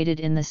concentrated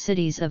in the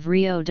cities of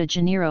Rio de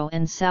Janeiro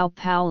and São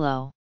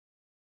Paulo.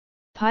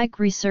 Pike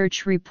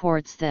Research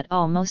reports that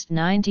almost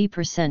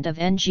 90% of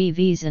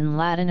NGVs in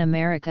Latin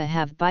America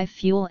have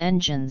bi-fuel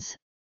engines,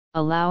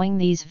 allowing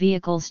these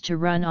vehicles to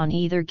run on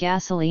either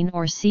gasoline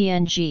or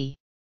CNG.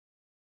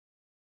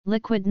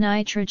 Liquid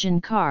nitrogen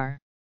car.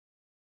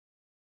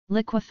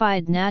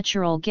 Liquefied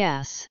natural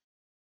gas.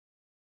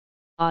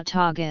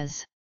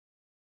 Autogas.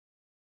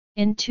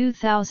 In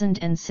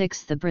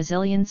 2006, the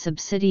Brazilian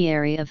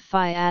subsidiary of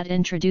Fiat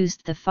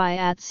introduced the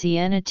Fiat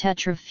Siena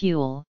Tetra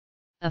Fuel,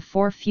 a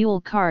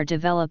four-fuel car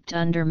developed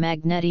under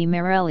Magneti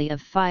Marelli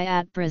of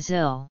Fiat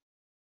Brazil.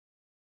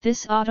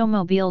 This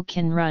automobile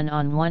can run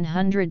on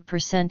 100%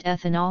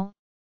 ethanol,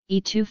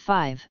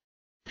 E25,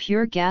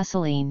 pure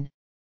gasoline,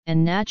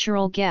 and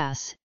natural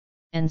gas,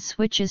 and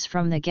switches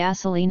from the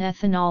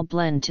gasoline-ethanol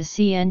blend to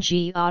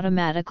CNG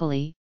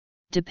automatically,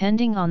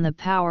 depending on the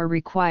power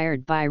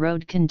required by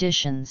road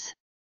conditions.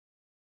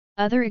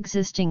 Other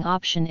existing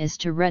option is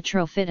to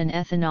retrofit an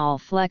ethanol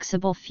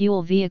flexible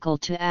fuel vehicle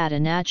to add a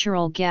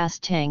natural gas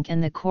tank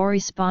and the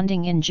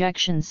corresponding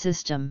injection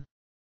system.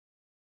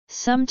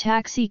 Some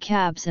taxi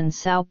cabs in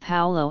São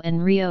Paulo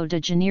and Rio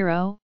de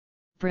Janeiro,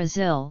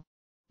 Brazil,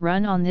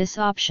 run on this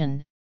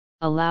option,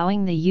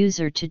 allowing the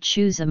user to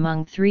choose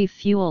among three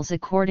fuels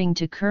according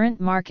to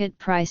current market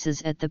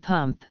prices at the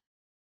pump.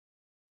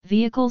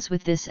 Vehicles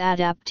with this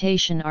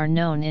adaptation are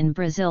known in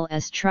Brazil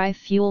as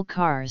tri-fuel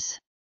cars.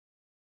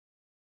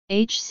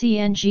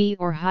 HCNG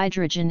or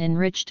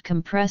hydrogen-enriched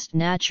compressed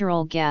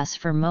natural gas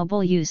for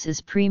mobile use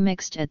is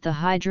premixed at the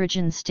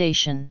hydrogen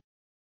station.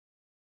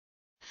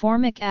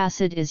 Formic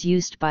acid is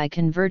used by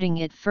converting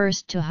it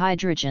first to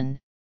hydrogen,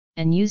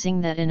 and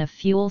using that in a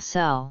fuel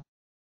cell.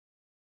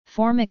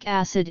 Formic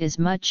acid is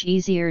much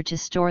easier to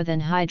store than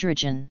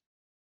hydrogen.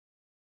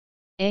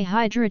 A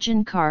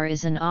hydrogen car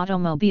is an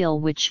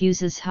automobile which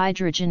uses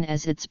hydrogen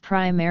as its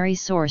primary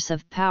source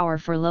of power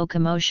for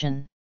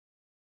locomotion.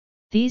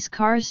 These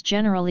cars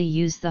generally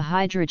use the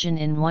hydrogen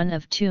in one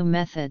of two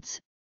methods,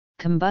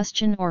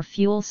 combustion or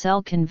fuel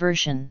cell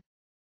conversion.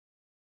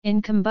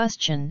 In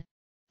combustion,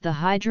 the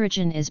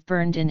hydrogen is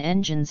burned in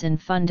engines in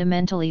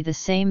fundamentally the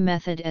same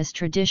method as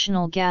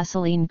traditional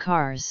gasoline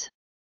cars.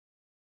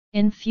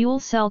 In fuel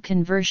cell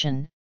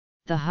conversion,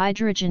 the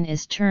hydrogen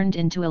is turned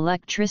into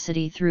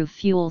electricity through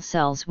fuel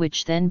cells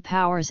which then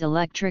powers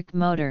electric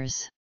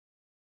motors.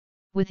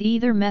 With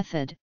either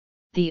method,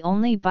 the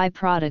only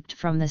byproduct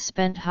from the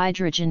spent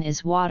hydrogen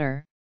is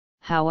water,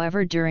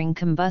 however during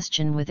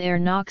combustion with air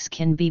NOx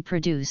can be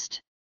produced.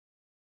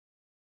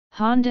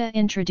 Honda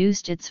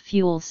introduced its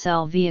fuel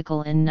cell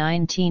vehicle in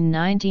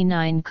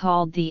 1999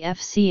 called the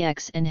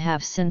FCX and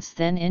have since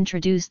then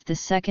introduced the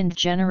second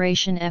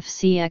generation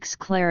FCX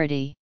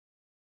Clarity.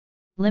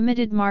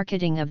 Limited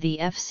marketing of the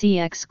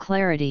FCX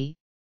Clarity,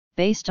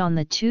 based on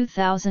the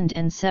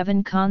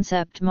 2007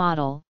 concept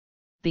model,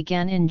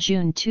 began in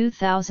June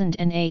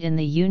 2008 in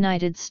the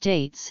United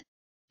States,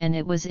 and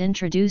it was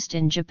introduced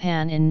in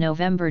Japan in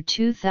November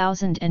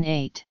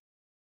 2008.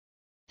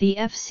 The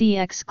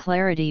FCX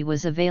Clarity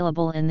was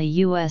available in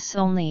the US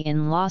only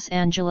in Los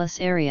Angeles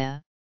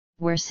area,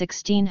 where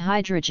 16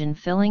 hydrogen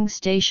filling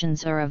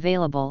stations are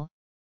available,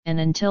 and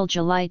until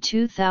July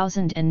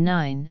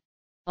 2009,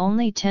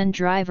 only 10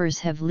 drivers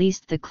have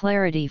leased the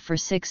Clarity for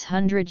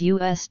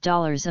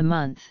 $600 a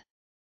month.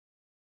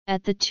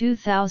 At the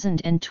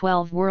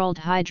 2012 World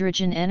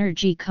Hydrogen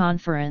Energy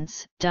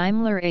Conference,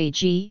 Daimler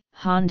AG,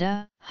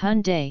 Honda,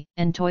 Hyundai,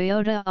 and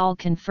Toyota all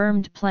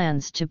confirmed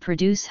plans to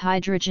produce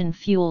hydrogen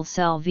fuel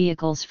cell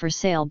vehicles for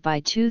sale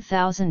by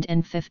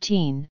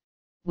 2015,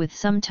 with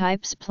some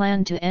types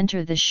planned to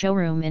enter the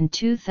showroom in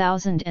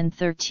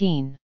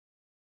 2013.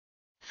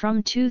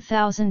 From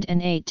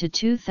 2008 to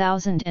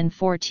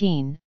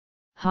 2014,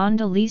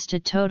 Honda leased a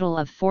total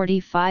of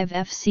 45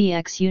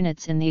 FCX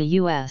units in the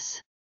US.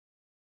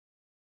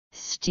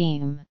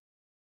 Steam.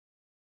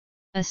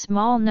 A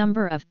small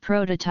number of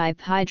prototype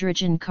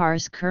hydrogen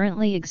cars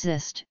currently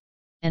exist,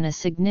 and a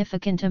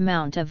significant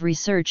amount of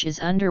research is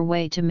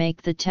underway to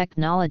make the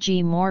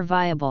technology more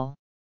viable.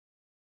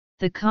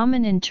 The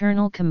common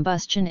internal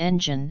combustion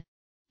engine,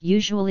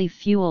 usually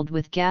fueled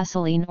with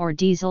gasoline or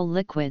diesel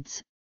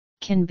liquids,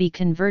 can be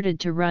converted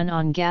to run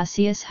on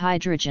gaseous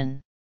hydrogen.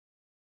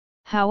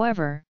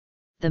 However,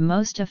 the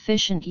most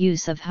efficient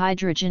use of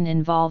hydrogen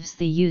involves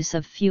the use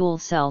of fuel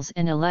cells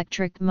and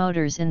electric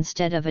motors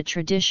instead of a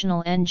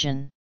traditional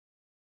engine.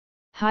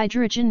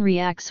 Hydrogen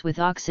reacts with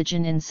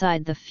oxygen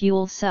inside the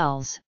fuel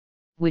cells,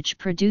 which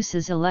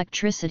produces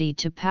electricity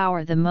to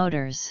power the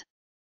motors.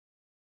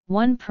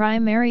 One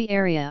primary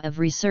area of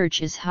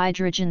research is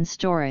hydrogen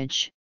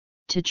storage,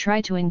 to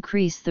try to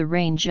increase the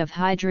range of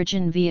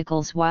hydrogen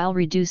vehicles while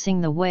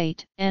reducing the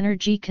weight,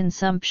 energy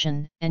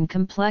consumption, and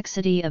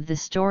complexity of the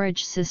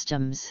storage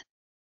systems.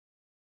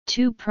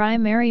 Two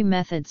primary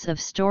methods of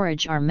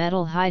storage are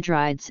metal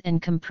hydrides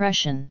and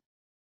compression.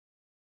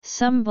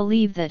 Some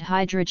believe that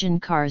hydrogen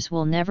cars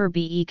will never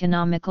be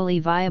economically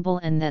viable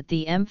and that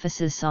the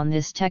emphasis on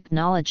this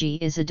technology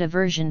is a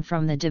diversion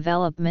from the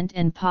development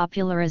and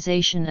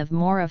popularization of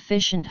more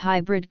efficient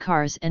hybrid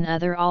cars and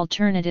other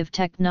alternative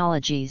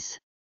technologies.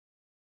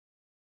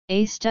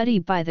 A study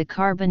by the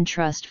Carbon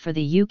Trust for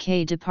the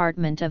UK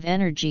Department of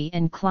Energy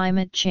and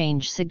Climate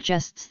Change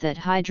suggests that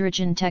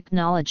hydrogen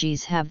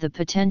technologies have the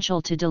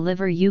potential to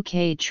deliver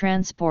UK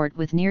transport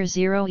with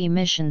near-zero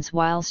emissions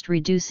whilst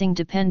reducing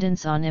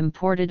dependence on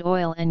imported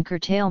oil and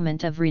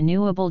curtailment of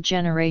renewable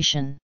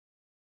generation.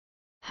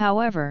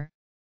 However,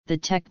 the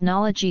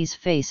technologies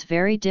face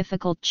very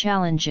difficult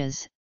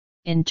challenges,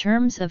 in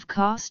terms of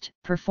cost,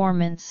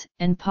 performance,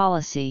 and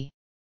policy.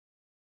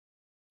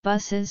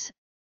 Buses,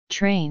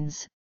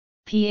 trains,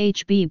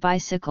 PHB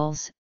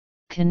bicycles,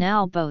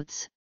 canal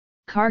boats,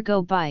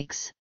 cargo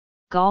bikes,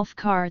 golf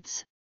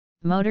carts,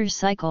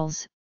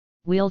 motorcycles,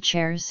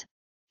 wheelchairs,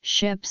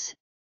 ships,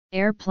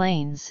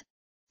 airplanes,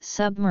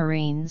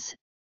 submarines,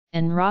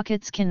 and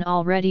rockets can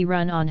already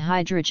run on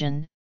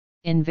hydrogen,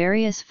 in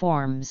various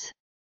forms.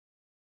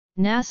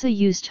 NASA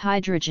used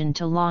hydrogen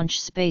to launch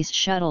space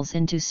shuttles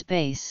into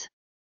space.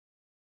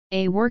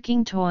 A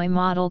working toy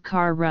model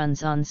car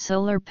runs on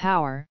solar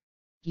power,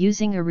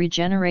 using a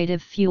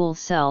regenerative fuel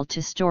cell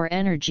to store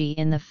energy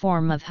in the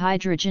form of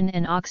hydrogen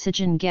and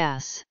oxygen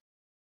gas.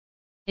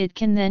 It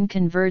can then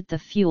convert the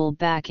fuel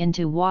back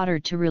into water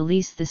to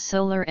release the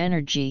solar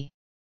energy.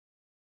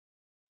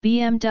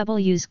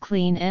 BMW's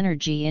clean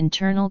energy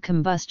internal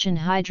combustion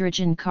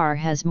hydrogen car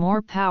has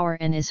more power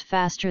and is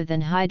faster than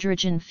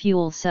hydrogen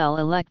fuel cell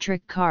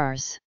electric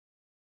cars.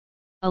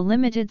 A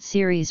limited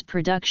series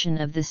production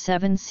of the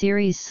 7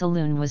 Series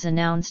Saloon was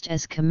announced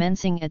as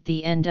commencing at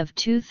the end of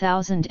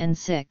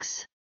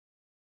 2006.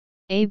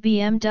 A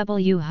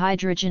BMW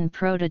hydrogen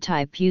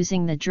prototype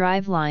using the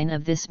driveline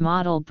of this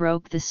model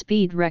broke the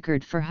speed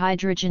record for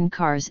hydrogen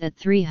cars at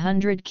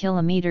 300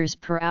 km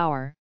per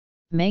hour,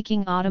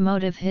 making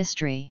automotive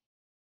history.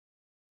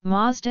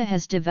 Mazda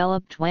has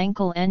developed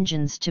Wankel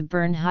engines to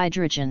burn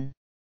hydrogen.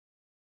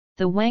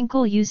 The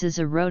Wankel uses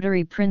a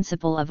rotary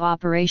principle of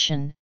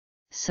operation,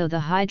 so the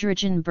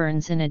hydrogen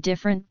burns in a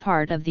different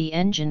part of the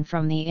engine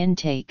from the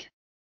intake.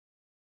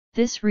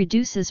 This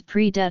reduces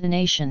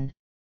pre-detonation,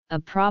 a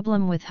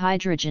problem with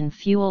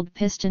hydrogen-fueled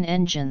piston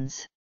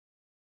engines.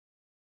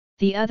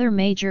 The other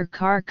major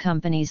car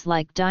companies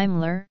like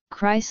Daimler,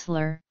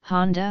 Chrysler,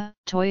 Honda,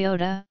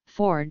 Toyota,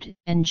 Ford,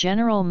 and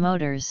General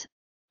Motors,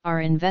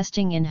 are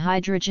investing in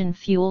hydrogen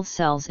fuel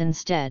cells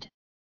instead.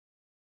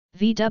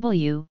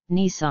 VW,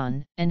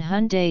 Nissan, and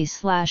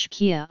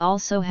Hyundai/Kia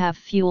also have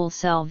fuel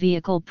cell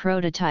vehicle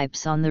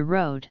prototypes on the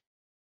road.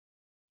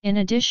 In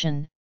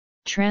addition,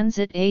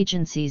 transit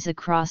agencies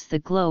across the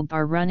globe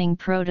are running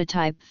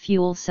prototype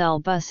fuel cell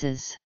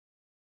buses.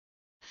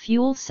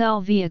 Fuel cell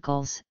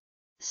vehicles,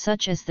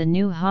 such as the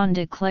new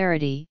Honda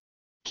Clarity,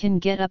 can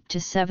get up to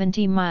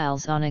 70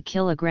 miles on a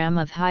kilogram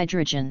of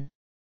hydrogen.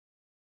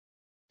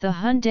 The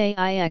Hyundai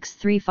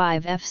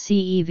iX35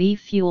 FCEV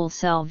fuel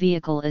cell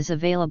vehicle is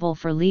available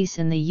for lease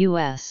in the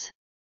US.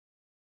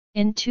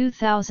 In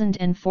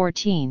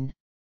 2014,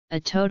 a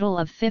total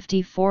of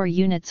 54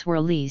 units were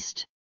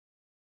leased.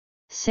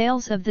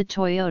 Sales of the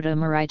Toyota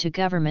Mirai to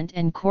government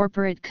and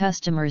corporate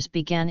customers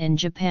began in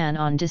Japan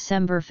on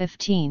December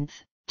 15,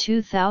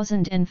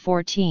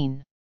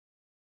 2014.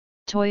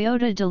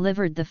 Toyota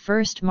delivered the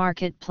first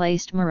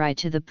market-placed Mirai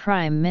to the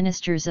Prime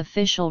Minister's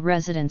official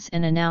residence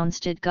and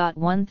announced it got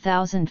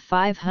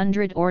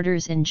 1,500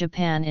 orders in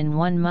Japan in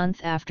 1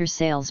 month after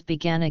sales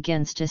began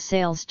against a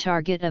sales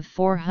target of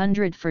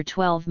 400 for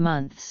 12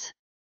 months.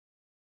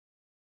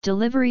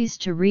 Deliveries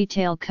to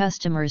retail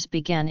customers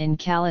began in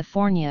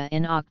California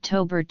in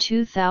October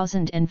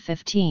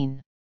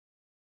 2015.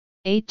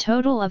 A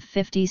total of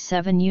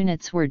 57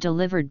 units were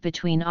delivered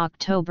between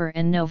October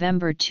and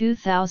November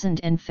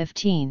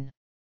 2015.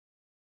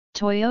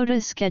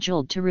 Toyota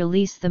scheduled to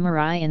release the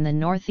Mirai in the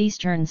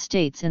northeastern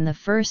states in the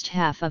first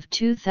half of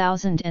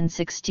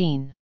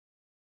 2016.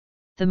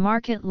 The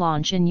market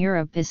launch in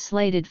Europe is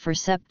slated for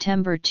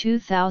September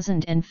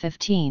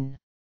 2015.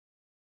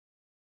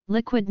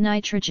 Liquid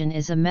nitrogen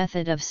is a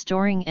method of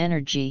storing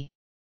energy.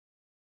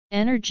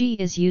 Energy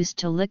is used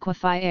to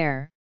liquefy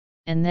air,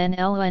 and then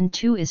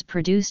LN2 is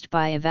produced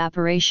by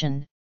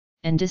evaporation,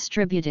 and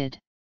distributed.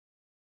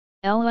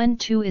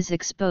 LN2 is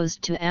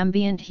exposed to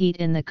ambient heat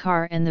in the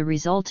car, and the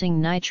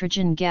resulting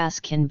nitrogen gas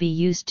can be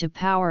used to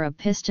power a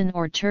piston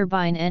or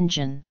turbine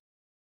engine.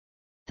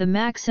 The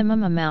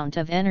maximum amount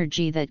of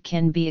energy that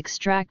can be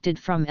extracted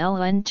from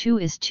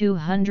LN2 is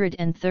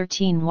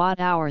 213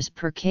 watt-hours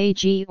per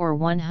kg or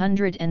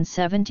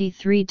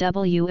 173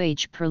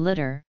 Wh per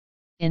liter,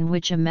 in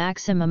which a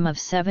maximum of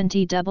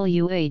 70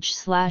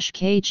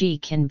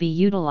 Wh/kg can be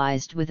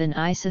utilized with an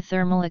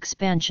isothermal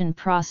expansion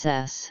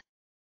process.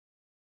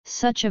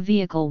 Such a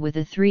vehicle with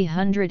a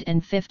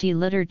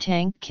 350-liter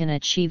tank can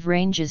achieve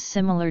ranges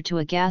similar to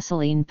a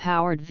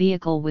gasoline-powered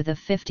vehicle with a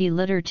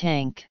 50-liter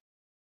tank.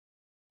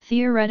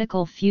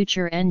 Theoretical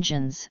future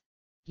engines,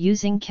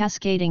 using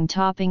cascading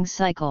topping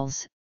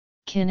cycles,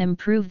 can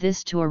improve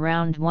this to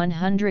around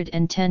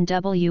 110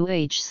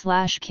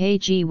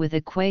 Wh/kg with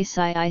a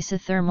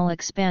quasi-isothermal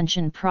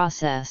expansion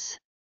process.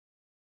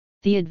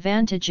 The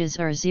advantages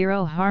are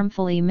zero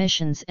harmful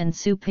emissions and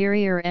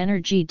superior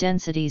energy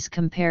densities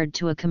compared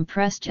to a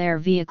compressed air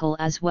vehicle,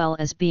 as well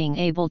as being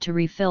able to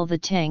refill the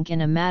tank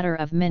in a matter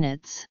of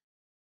minutes.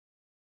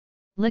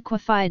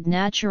 Liquefied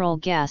natural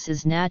gas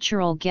is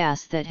natural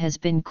gas that has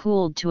been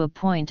cooled to a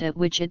point at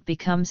which it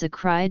becomes a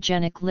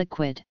cryogenic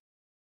liquid.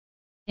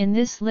 In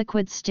this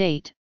liquid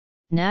state,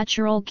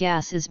 natural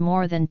gas is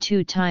more than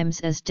 2 times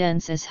as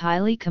dense as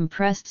highly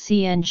compressed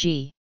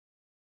CNG.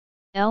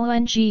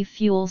 LNG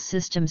fuel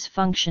systems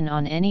function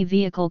on any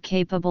vehicle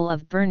capable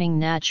of burning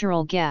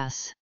natural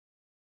gas.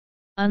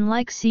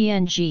 Unlike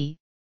CNG,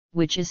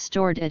 which is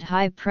stored at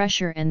high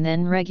pressure and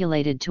then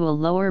regulated to a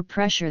lower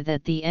pressure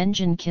that the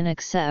engine can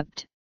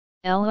accept,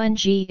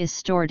 LNG is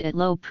stored at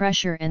low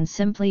pressure and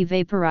simply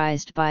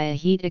vaporized by a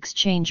heat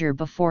exchanger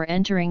before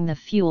entering the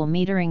fuel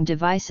metering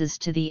devices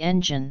to the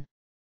engine.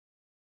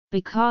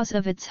 Because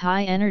of its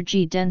high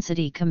energy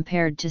density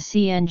compared to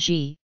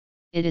CNG,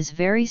 it is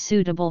very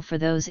suitable for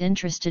those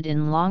interested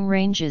in long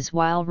ranges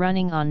while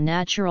running on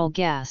natural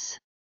gas.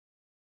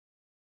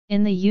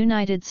 In the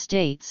United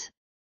States,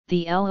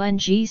 the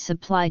LNG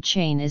supply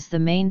chain is the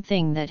main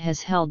thing that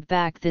has held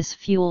back this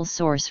fuel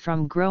source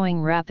from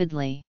growing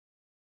rapidly.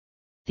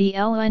 The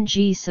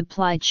LNG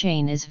supply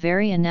chain is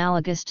very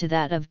analogous to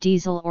that of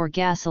diesel or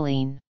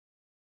gasoline.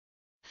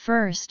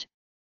 First,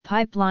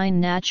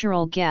 pipeline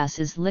natural gas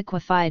is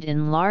liquefied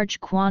in large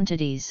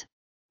quantities,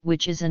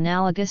 which is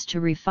analogous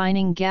to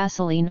refining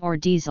gasoline or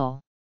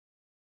diesel.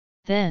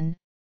 Then,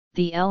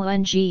 the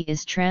LNG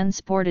is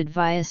transported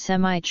via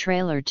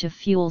semi-trailer to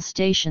fuel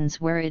stations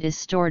where it is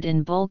stored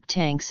in bulk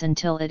tanks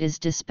until it is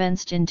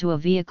dispensed into a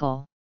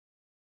vehicle.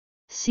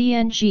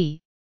 CNG,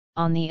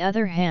 on the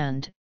other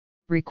hand,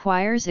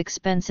 requires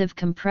expensive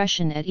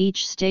compression at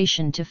each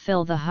station to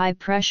fill the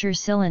high-pressure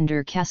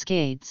cylinder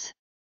cascades.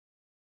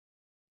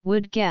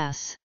 Wood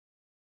gas.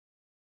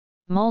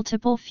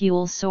 Multiple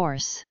fuel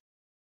source.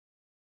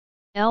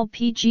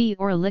 LPG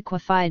or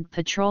liquefied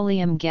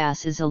petroleum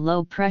gas is a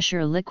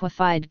low-pressure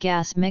liquefied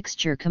gas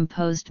mixture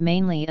composed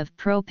mainly of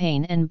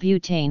propane and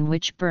butane,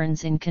 which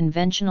burns in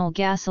conventional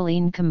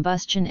gasoline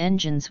combustion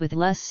engines with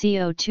less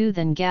CO2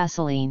 than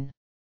gasoline.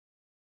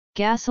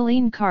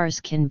 Gasoline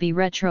cars can be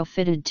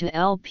retrofitted to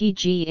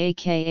LPG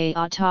aka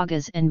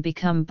autogas and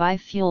become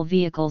bi-fuel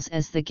vehicles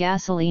as the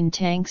gasoline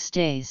tank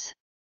stays.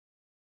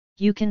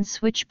 You can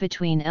switch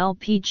between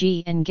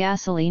LPG and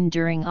gasoline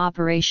during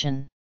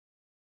operation.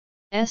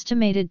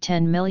 Estimated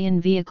 10 million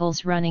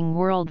vehicles running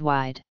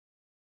worldwide.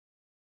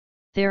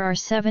 There are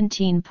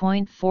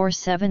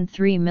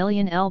 17.473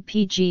 million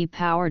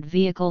LPG-powered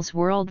vehicles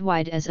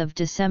worldwide as of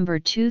December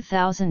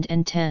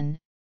 2010,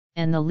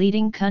 and the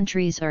leading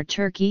countries are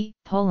Turkey,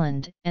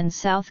 Poland, and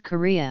South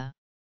Korea.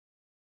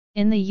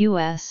 In the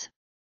U.S.,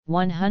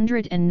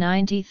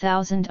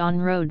 190,000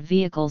 on-road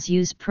vehicles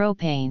use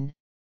propane,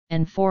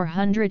 and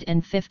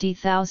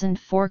 450,000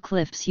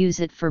 forklifts use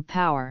it for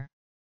power.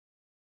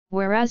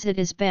 Whereas it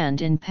is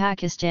banned in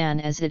Pakistan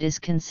as it is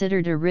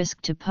considered a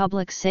risk to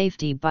public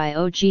safety by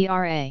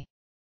OGRA.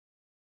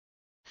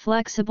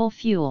 Flexible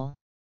fuel.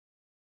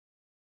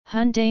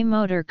 Hyundai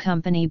Motor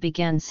Company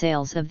began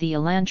sales of the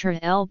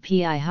Elantra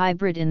LPI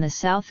hybrid in the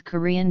South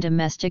Korean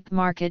domestic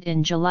market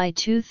in July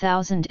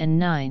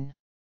 2009.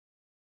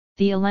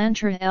 The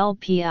Elantra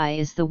LPI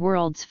is the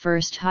world's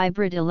first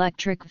hybrid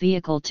electric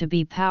vehicle to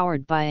be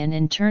powered by an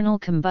internal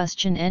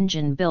combustion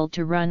engine built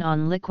to run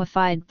on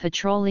liquefied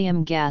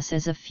petroleum gas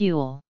as a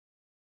fuel.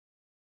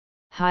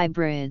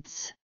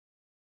 Hybrids.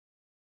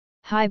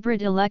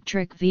 Hybrid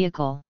electric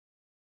vehicle.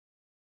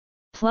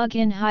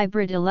 Plug-in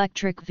hybrid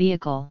electric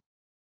vehicle.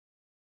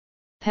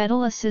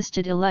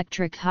 Pedal-assisted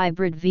electric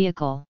hybrid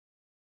vehicle.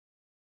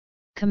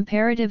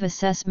 Comparative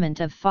assessment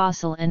of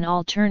fossil and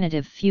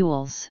alternative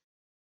fuels.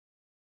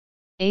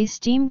 A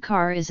steam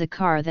car is a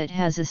car that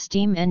has a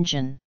steam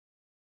engine.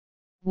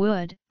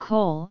 Wood,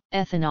 coal,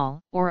 ethanol,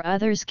 or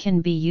others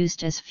can be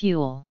used as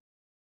fuel.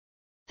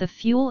 The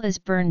fuel is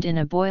burned in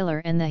a boiler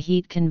and the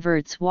heat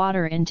converts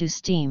water into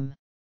steam.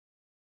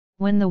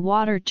 When the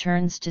water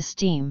turns to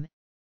steam,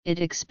 it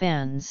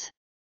expands.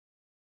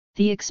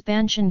 The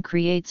expansion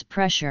creates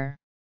pressure.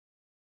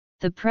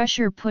 The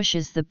pressure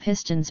pushes the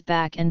pistons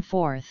back and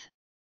forth.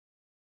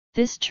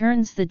 This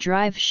turns the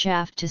drive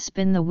shaft to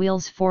spin the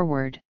wheels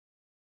forward.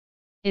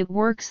 It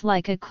works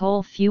like a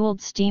coal-fueled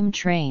steam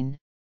train,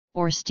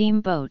 or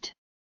steamboat.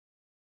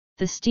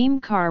 The steam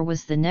car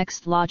was the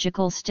next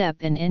logical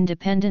step in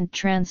independent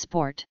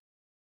transport.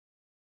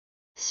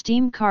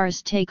 Steam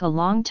cars take a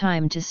long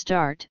time to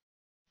start,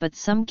 but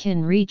some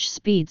can reach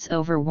speeds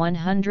over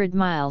 100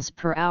 miles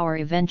per hour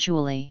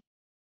eventually.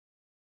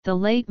 The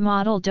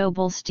late-model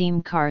Doble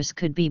steam cars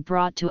could be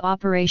brought to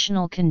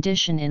operational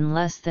condition in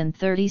less than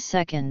 30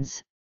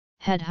 seconds,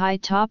 had high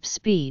top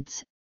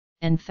speeds,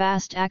 and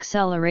fast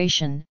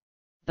acceleration,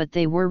 but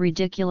they were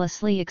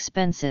ridiculously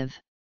expensive.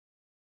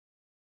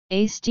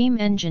 A steam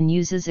engine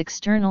uses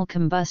external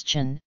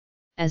combustion,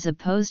 as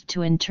opposed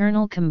to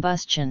internal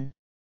combustion.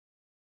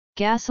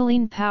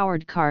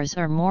 Gasoline-powered cars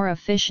are more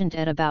efficient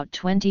at about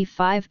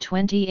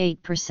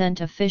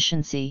 25–28%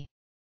 efficiency.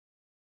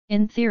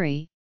 In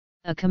theory,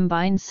 a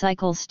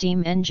combined-cycle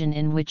steam engine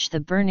in which the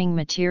burning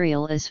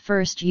material is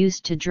first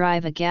used to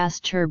drive a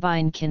gas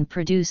turbine can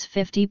produce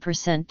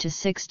 50% to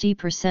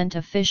 60%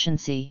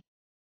 efficiency.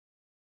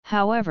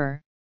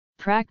 However,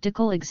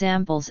 practical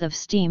examples of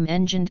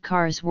steam-engined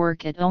cars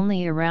work at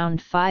only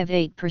around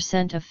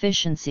 5–8%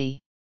 efficiency.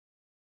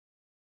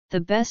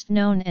 The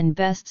best-known and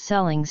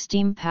best-selling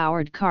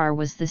steam-powered car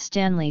was the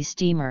Stanley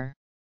Steamer.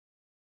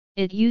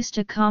 It used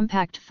a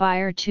compact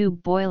fire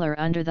tube boiler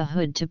under the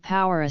hood to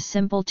power a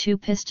simple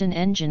two-piston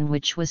engine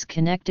which was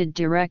connected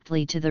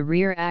directly to the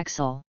rear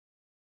axle.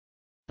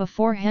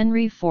 Before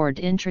Henry Ford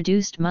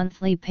introduced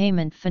monthly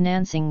payment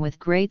financing with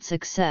great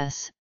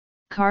success,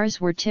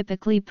 cars were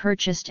typically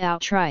purchased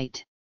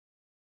outright.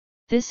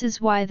 This is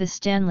why the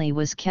Stanley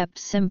was kept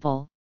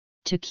simple,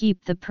 to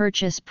keep the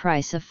purchase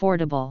price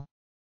affordable.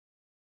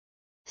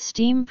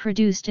 Steam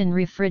produced in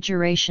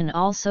refrigeration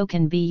also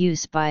can be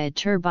used by a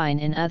turbine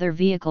in other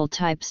vehicle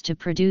types to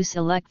produce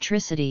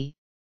electricity,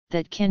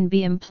 that can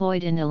be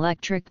employed in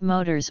electric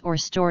motors or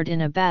stored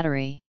in a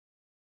battery.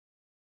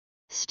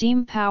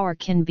 Steam power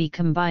can be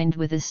combined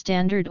with a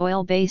standard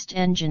oil-based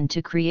engine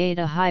to create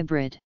a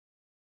hybrid.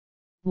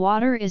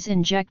 Water is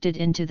injected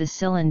into the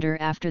cylinder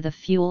after the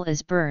fuel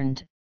is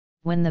burned,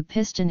 when the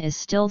piston is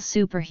still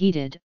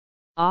superheated,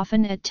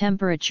 often at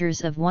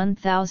temperatures of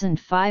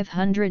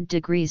 1500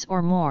 degrees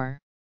or more.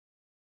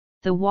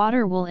 The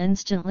water will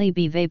instantly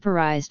be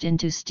vaporized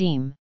into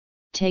steam,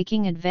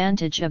 taking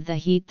advantage of the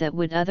heat that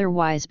would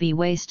otherwise be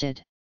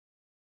wasted.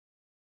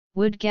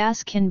 Wood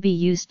gas can be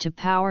used to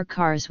power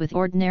cars with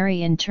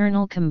ordinary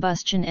internal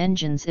combustion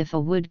engines if a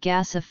wood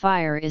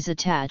gasifier is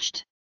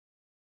attached.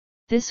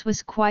 This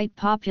was quite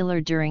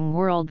popular during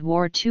World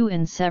War II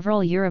in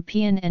several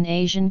European and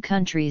Asian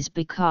countries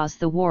because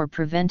the war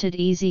prevented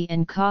easy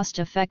and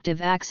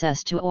cost-effective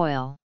access to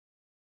oil.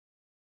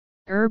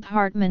 Herb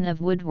Hartman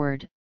of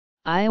Woodward,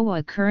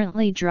 Iowa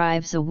currently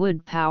drives a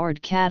wood-powered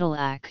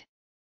Cadillac.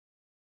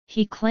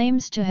 He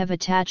claims to have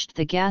attached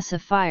the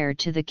gasifier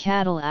to the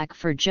Cadillac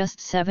for just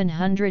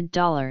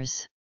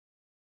 $700.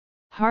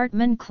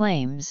 Hartman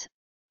claims,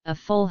 a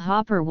full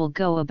hopper will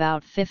go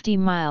about 50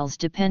 miles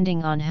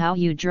depending on how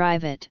you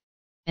drive it,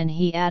 and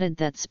he added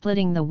that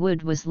splitting the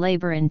wood was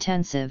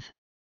labor-intensive.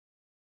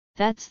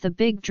 That's the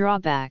big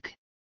drawback.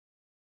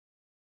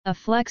 A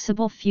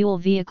flexible fuel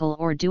vehicle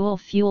or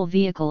dual-fuel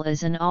vehicle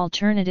is an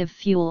alternative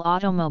fuel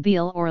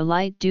automobile or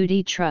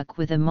light-duty truck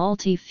with a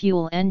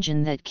multi-fuel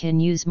engine that can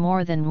use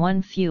more than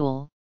one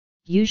fuel,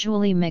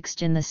 usually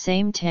mixed in the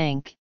same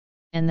tank,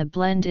 and the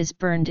blend is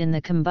burned in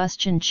the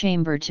combustion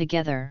chamber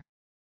together.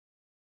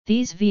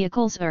 These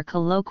vehicles are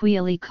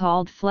colloquially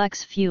called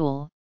flex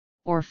fuel,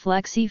 or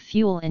flexi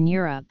fuel in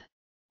Europe,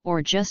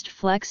 or just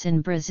flex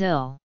in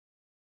Brazil.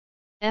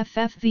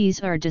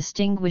 FFVs are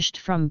distinguished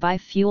from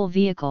bi-fuel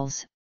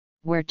vehicles,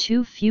 where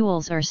two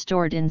fuels are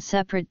stored in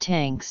separate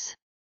tanks.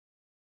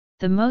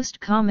 The most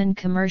common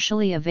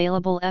commercially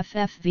available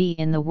FFV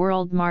in the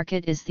world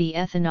market is the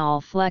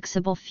ethanol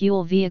flexible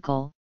fuel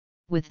vehicle,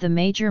 with the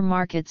major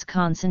markets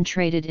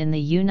concentrated in the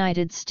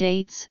United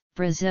States,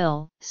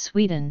 Brazil,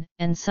 Sweden,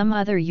 and some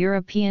other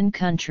European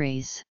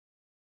countries.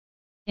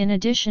 In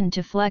addition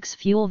to flex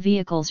fuel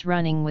vehicles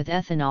running with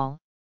ethanol,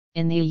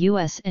 in the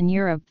US and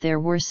Europe there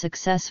were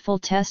successful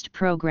test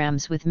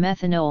programs with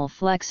methanol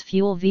flex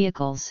fuel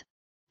vehicles,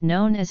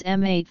 known as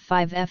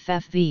M85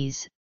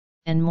 FFVs,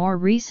 and more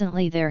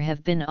recently there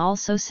have been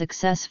also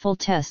successful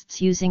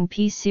tests using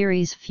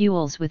P-series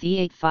fuels with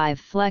E85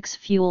 flex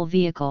fuel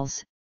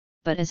vehicles,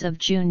 but as of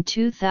June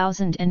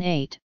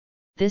 2008,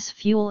 this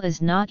fuel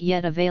is not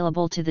yet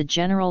available to the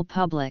general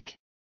public.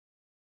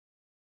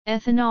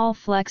 Ethanol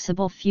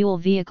flexible fuel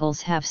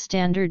vehicles have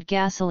standard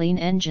gasoline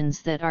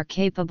engines that are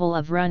capable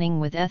of running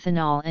with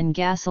ethanol and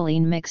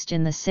gasoline mixed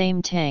in the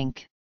same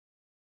tank.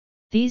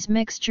 These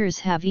mixtures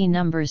have E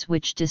numbers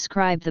which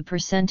describe the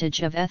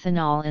percentage of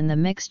ethanol in the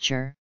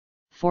mixture.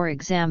 For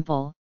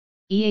example,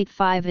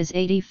 E85 is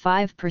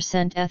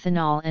 85%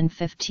 ethanol and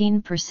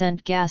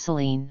 15%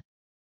 gasoline.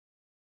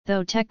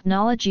 Though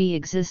technology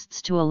exists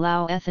to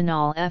allow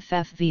ethanol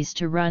FFVs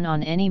to run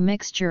on any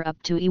mixture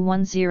up to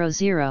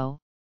E100,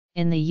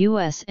 in the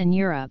US and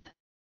Europe,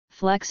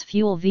 flex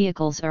fuel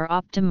vehicles are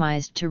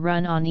optimized to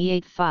run on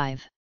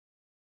E85.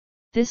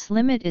 This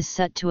limit is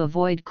set to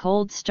avoid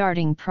cold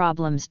starting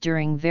problems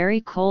during very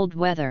cold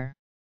weather.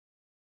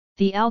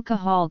 The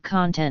alcohol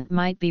content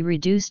might be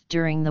reduced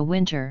during the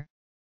winter,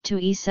 to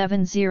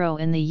E70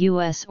 in the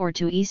US or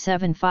to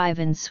E75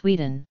 in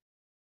Sweden.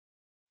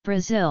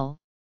 Brazil,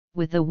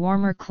 with the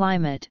warmer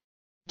climate,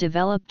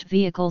 developed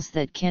vehicles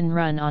that can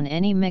run on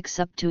any mix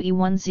up to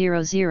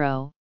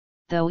E100,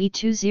 though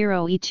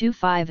E20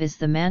 E25 is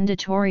the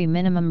mandatory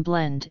minimum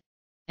blend,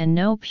 and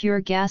no pure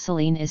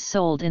gasoline is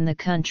sold in the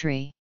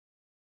country.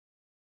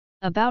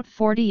 About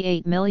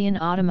 48 million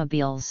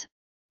automobiles,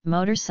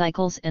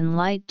 motorcycles and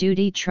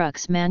light-duty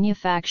trucks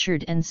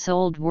manufactured and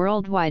sold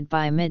worldwide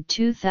by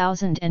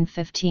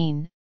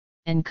mid-2015,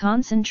 and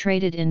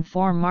concentrated in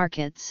 4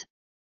 markets: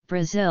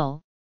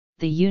 Brazil,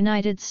 the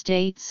United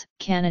States,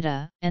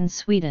 Canada, and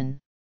Sweden.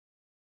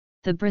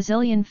 The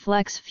Brazilian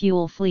flex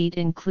fuel fleet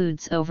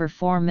includes over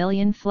 4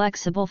 million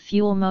flexible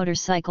fuel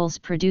motorcycles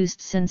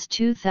produced since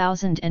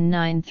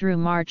 2009 through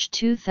March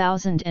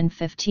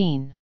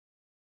 2015.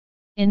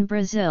 In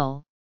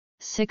Brazil,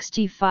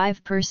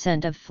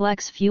 65% of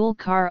flex fuel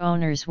car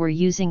owners were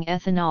using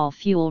ethanol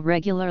fuel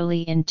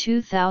regularly in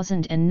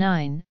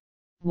 2009,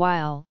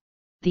 while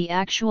the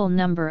actual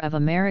number of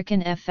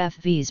American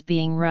FFVs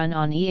being run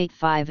on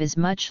E85 is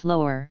much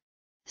lower.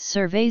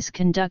 Surveys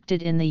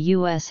conducted in the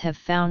U.S. have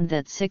found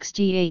that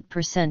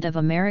 68% of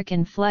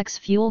American flex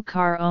fuel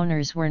car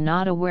owners were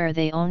not aware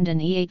they owned an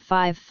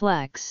E85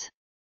 Flex.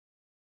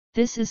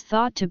 This is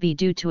thought to be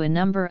due to a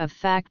number of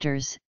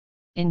factors,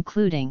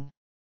 including: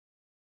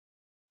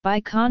 by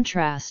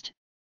contrast,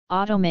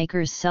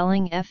 automakers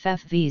selling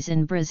FFVs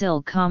in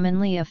Brazil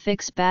commonly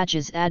affix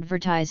badges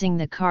advertising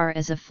the car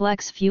as a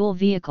flex fuel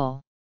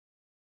vehicle.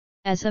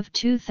 As of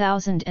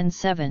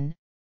 2007,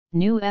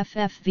 new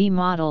FFV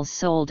models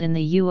sold in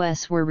the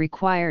U.S. were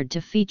required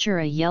to feature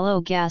a yellow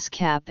gas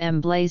cap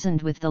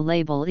emblazoned with the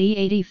label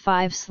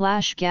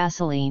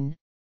E85/gasoline,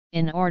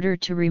 in order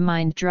to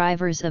remind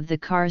drivers of the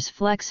car's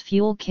flex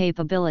fuel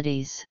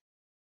capabilities.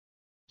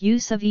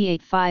 Use of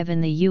E85 in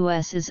the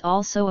U.S. is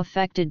also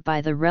affected by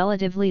the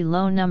relatively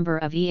low number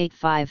of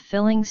E85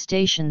 filling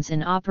stations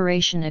in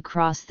operation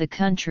across the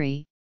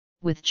country,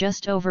 with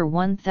just over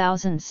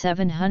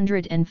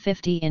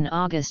 1,750 in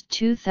August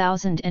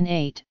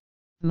 2008.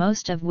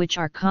 Most of which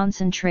are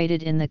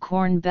concentrated in the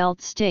Corn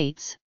Belt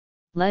states,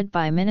 led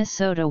by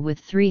Minnesota with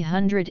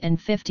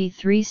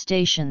 353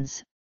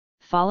 stations,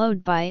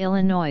 followed by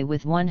Illinois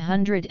with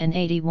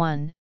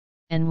 181,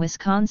 and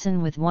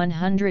Wisconsin with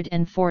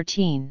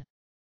 114.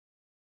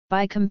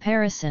 By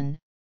comparison,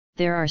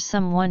 there are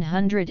some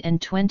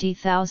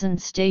 120,000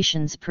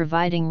 stations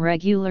providing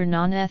regular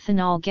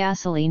non-ethanol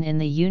gasoline in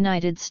the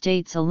United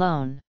States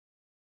alone.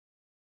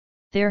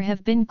 There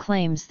have been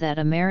claims that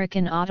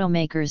American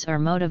automakers are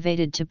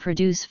motivated to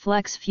produce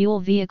flex fuel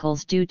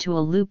vehicles due to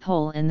a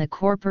loophole in the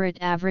corporate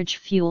average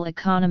fuel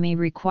economy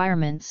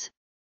requirements,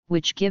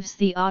 which gives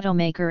the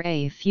automaker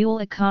a fuel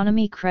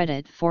economy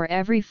credit for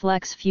every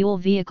flex fuel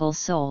vehicle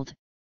sold,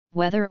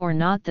 whether or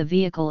not the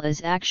vehicle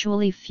is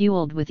actually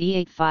fueled with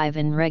E85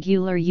 in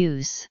regular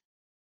use.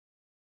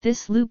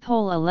 This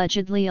loophole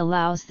allegedly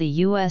allows the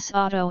U.S.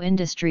 auto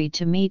industry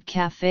to meet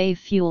CAFE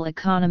fuel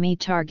economy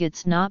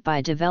targets not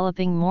by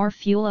developing more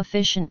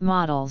fuel-efficient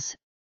models,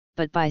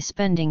 but by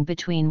spending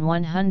between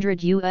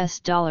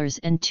 $100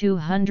 and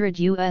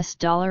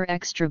 $200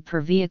 extra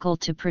per vehicle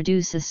to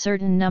produce a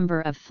certain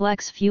number of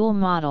flex fuel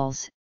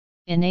models,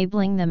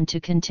 enabling them to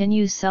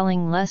continue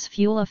selling less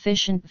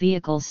fuel-efficient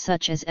vehicles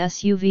such as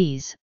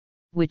SUVs,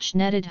 which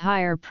netted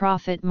higher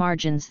profit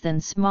margins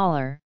than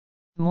smaller,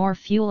 more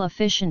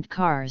fuel-efficient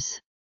cars.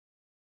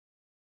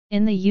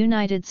 In the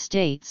United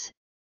States,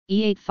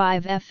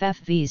 E85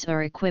 FFVs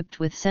are equipped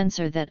with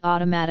sensors that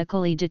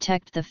automatically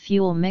detect the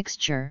fuel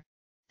mixture,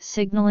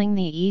 signaling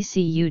the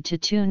ECU to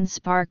tune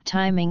spark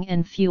timing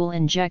and fuel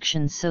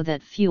injection so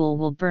that fuel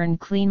will burn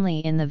cleanly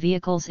in the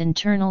vehicle's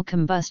internal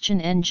combustion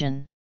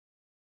engine.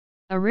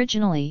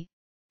 Originally,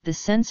 the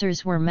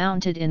sensors were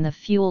mounted in the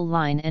fuel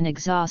line and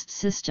exhaust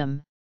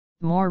system.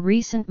 More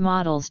recent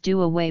models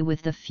do away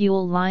with the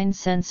fuel line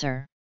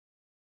sensor.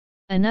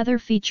 Another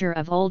feature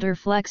of older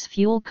flex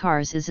fuel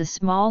cars is a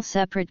small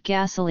separate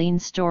gasoline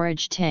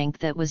storage tank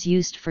that was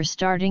used for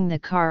starting the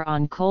car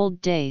on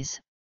cold days,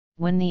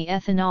 when the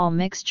ethanol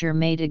mixture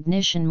made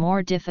ignition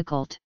more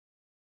difficult.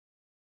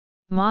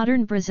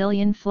 Modern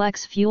Brazilian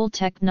flex fuel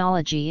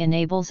technology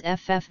enables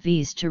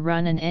FFVs to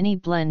run in any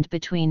blend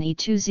between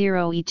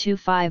E20,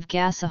 E25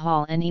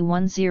 gasohol and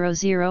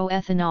E100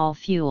 ethanol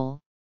fuel,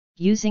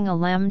 using a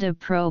lambda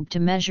probe to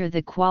measure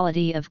the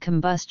quality of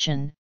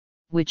combustion,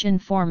 which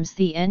informs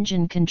the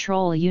engine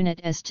control unit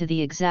as to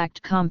the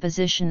exact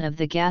composition of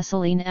the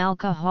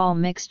gasoline-alcohol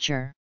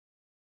mixture.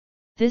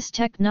 This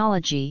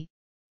technology,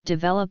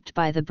 developed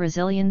by the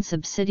Brazilian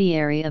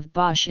subsidiary of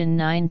Bosch in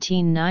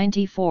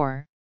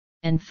 1994,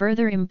 and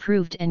further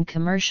improved and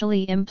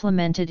commercially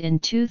implemented in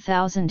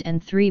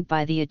 2003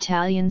 by the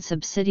Italian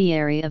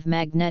subsidiary of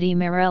Magneti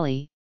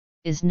Marelli,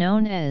 is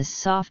known as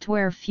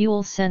software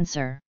fuel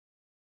sensor.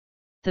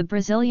 The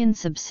Brazilian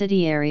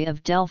subsidiary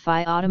of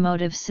Delphi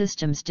Automotive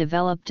Systems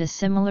developed a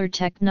similar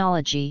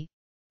technology,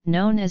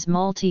 known as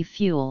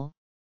multi-fuel,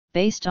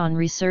 based on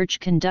research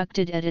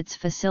conducted at its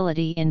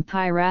facility in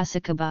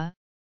Piracicaba,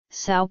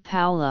 São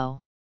Paulo.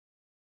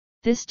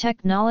 This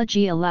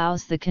technology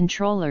allows the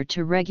controller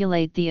to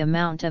regulate the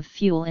amount of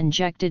fuel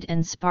injected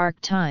and spark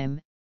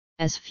time,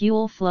 as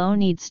fuel flow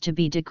needs to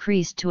be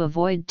decreased to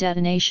avoid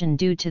detonation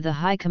due to the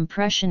high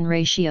compression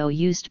ratio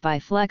used by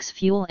flex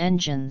fuel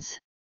engines.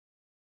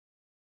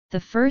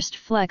 The first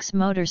flex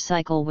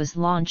motorcycle was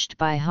launched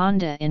by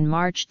Honda in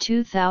March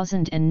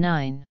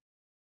 2009.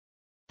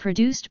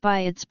 Produced by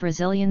its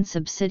Brazilian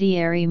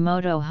subsidiary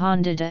Moto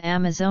Honda da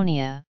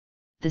Amazônia,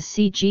 the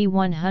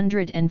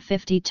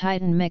CG150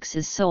 Titan Mix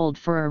is sold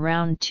for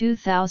around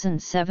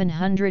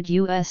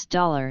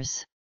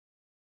 $2,700.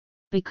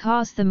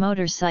 Because the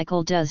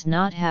motorcycle does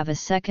not have a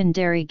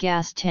secondary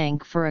gas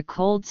tank for a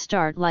cold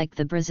start like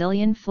the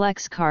Brazilian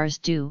flex cars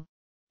do,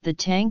 the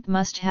tank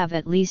must have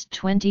at least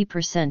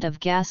 20%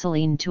 of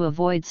gasoline to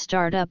avoid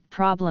startup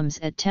problems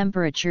at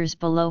temperatures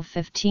below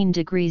 15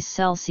 degrees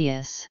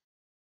Celsius.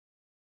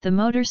 The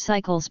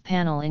motorcycle's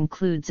panel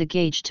includes a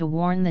gauge to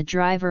warn the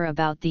driver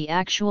about the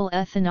actual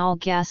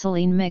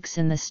ethanol-gasoline mix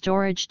in the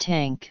storage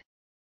tank.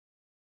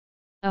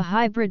 A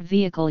hybrid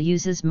vehicle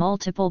uses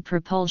multiple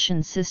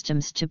propulsion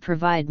systems to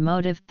provide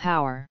motive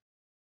power.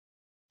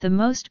 The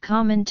most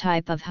common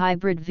type of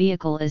hybrid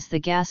vehicle is the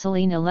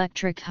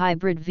gasoline-electric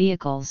hybrid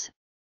vehicles,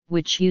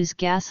 which use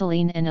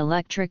gasoline and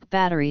electric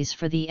batteries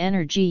for the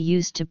energy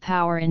used to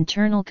power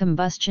internal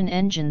combustion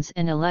engines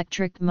and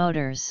electric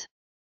motors.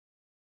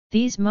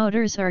 These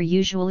motors are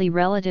usually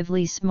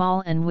relatively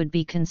small and would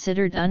be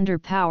considered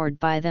underpowered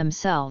by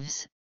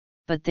themselves,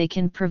 but they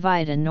can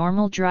provide a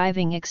normal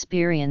driving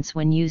experience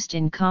when used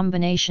in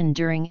combination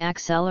during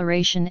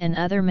acceleration and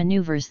other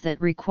maneuvers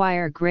that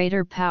require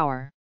greater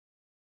power.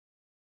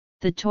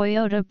 The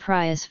Toyota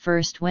Prius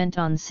first went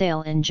on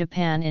sale in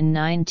Japan in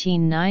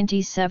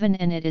 1997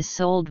 and it is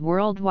sold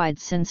worldwide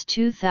since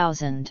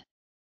 2000.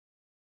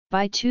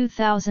 By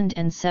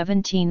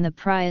 2017 the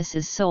Prius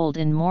is sold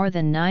in more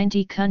than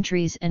 90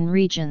 countries and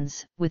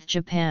regions, with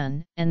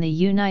Japan and the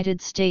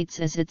United States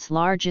as its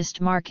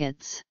largest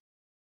markets.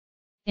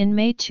 In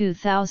May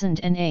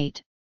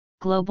 2008,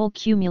 global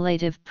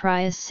cumulative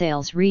Prius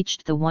sales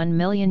reached the 1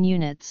 million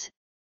units,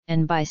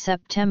 and by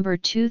September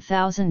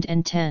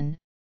 2010,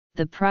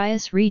 the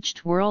Prius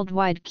reached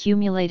worldwide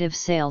cumulative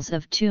sales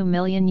of 2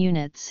 million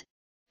units,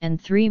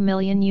 and 3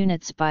 million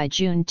units by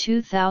June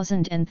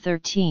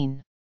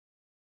 2013.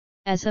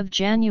 As of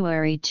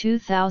January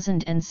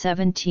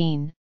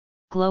 2017,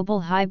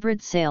 global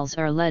hybrid sales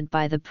are led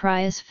by the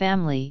Prius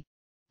family,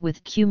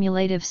 with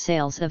cumulative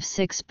sales of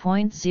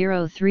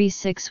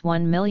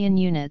 6.0361 million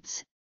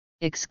units,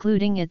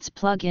 excluding its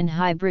plug-in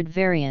hybrid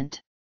variant.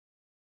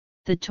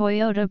 The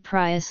Toyota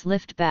Prius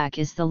Liftback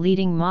is the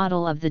leading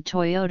model of the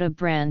Toyota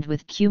brand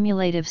with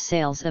cumulative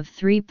sales of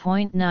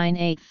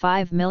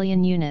 3.985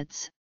 million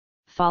units,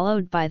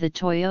 followed by the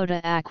Toyota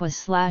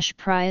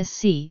Aqua/Prius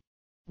C,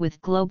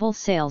 with global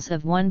sales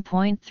of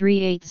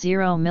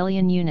 1.380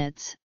 million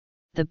units,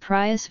 the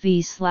Prius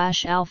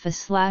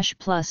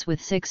V/Alpha/Plus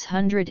with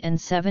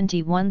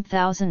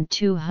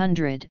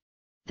 671,200,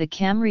 the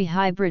Camry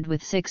Hybrid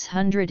with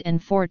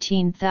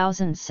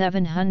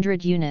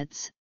 614,700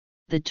 units,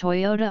 the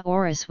Toyota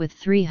Auris with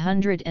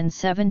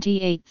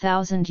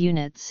 378,000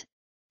 units,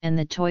 and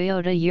the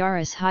Toyota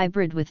Yaris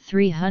Hybrid with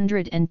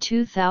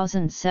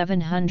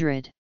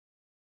 302,700.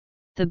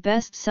 The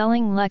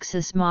best-selling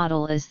Lexus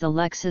model is the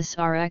Lexus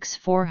RX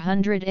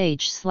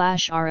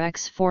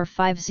 400h/RX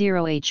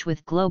 450h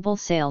with global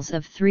sales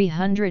of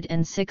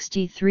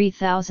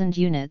 363,000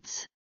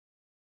 units.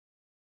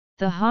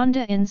 The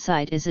Honda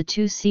Insight is a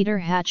two-seater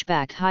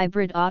hatchback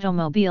hybrid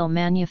automobile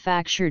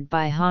manufactured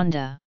by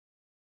Honda.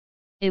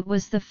 It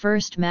was the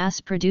first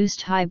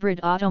mass-produced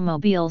hybrid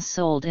automobile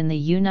sold in the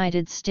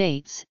United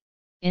States,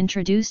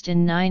 introduced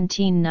in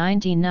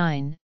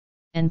 1999,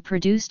 and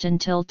produced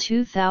until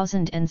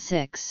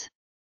 2006.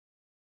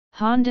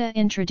 Honda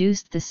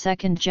introduced the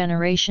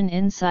second-generation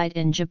Insight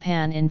in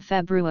Japan in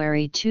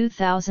February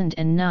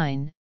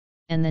 2009,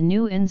 and the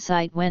new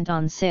Insight went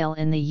on sale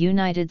in the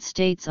United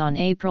States on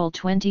April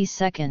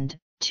 22,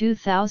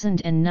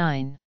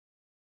 2009.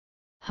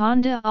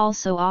 Honda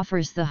also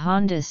offers the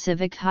Honda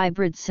Civic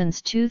Hybrid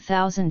since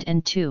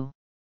 2002.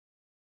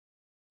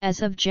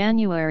 As of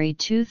January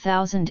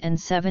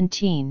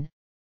 2017,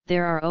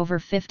 there are over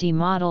 50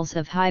 models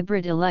of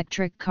hybrid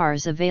electric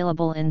cars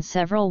available in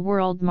several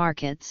world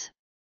markets,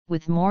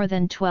 with more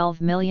than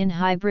 12 million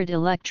hybrid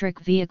electric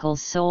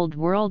vehicles sold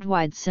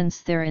worldwide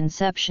since their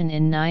inception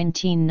in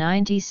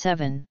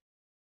 1997.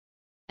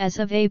 As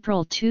of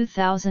April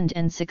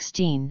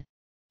 2016,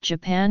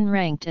 Japan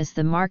ranked as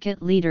the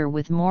market leader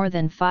with more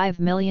than 5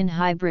 million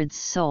hybrids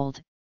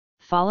sold,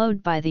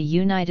 followed by the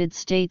United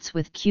States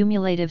with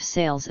cumulative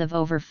sales of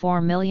over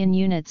 4 million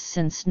units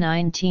since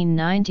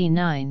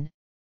 1999,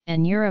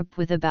 and Europe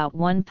with about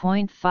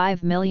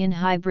 1.5 million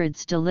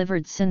hybrids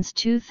delivered since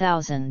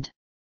 2000.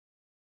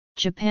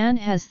 Japan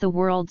has the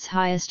world's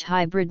highest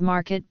hybrid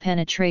market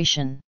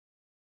penetration.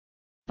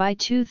 By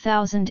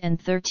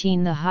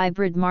 2013, the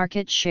hybrid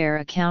market share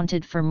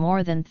accounted for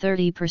more than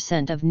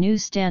 30% of new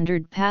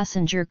standard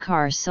passenger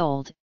cars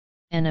sold,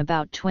 and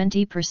about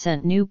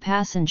 20% new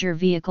passenger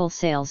vehicle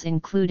sales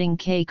including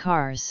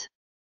K-cars.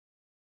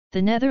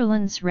 The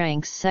Netherlands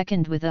ranks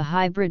second with a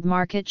hybrid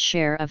market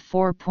share of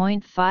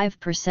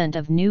 4.5%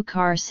 of new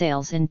car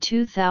sales in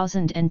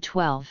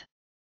 2012.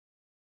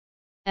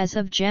 As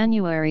of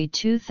January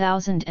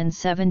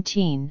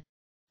 2017,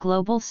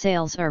 global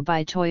sales are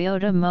by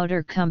Toyota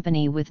Motor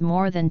Company with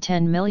more than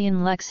 10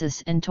 million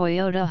Lexus and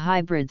Toyota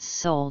hybrids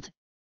sold,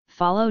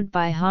 followed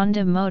by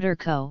Honda Motor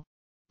Co.,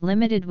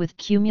 Limited with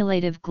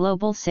cumulative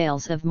global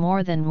sales of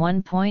more than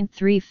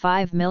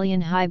 1.35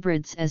 million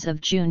hybrids as of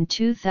June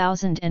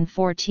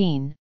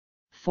 2014,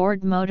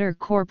 Ford Motor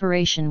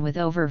Corporation with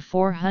over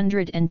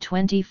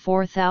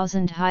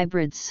 424,000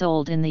 hybrids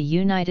sold in the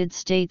United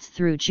States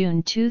through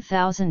June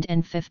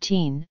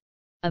 2015,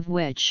 of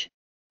which,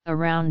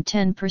 around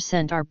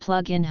 10% are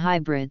plug-in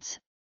hybrids.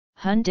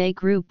 Hyundai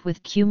Group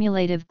with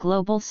cumulative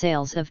global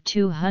sales of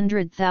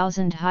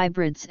 200,000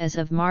 hybrids as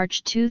of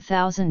March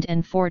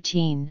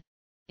 2014,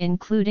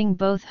 including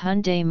both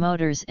Hyundai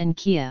Motors and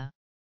Kia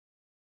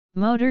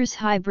Motors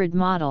hybrid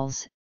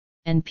models,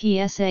 and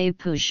PSA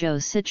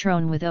Peugeot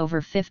Citroën with over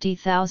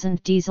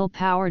 50,000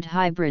 diesel-powered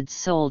hybrids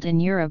sold in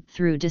Europe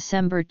through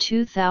December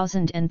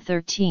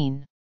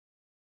 2013.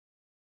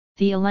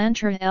 The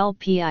Elantra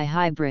LPI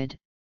hybrid,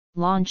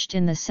 launched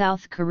in the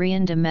South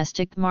Korean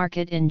domestic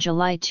market in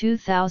July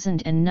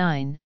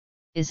 2009,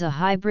 is a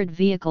hybrid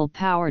vehicle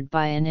powered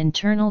by an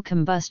internal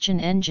combustion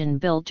engine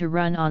built to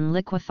run on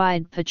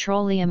liquefied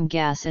petroleum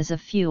gas as a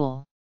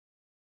fuel.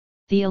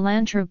 The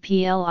Elantra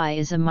PLI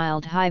is a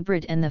mild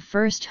hybrid and the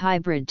first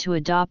hybrid to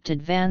adopt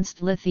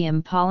advanced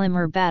lithium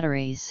polymer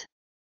batteries.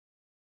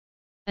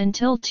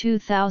 Until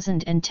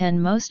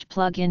 2010, most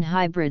plug-in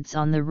hybrids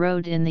on the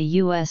road in the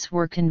US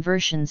were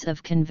conversions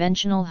of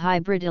conventional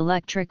hybrid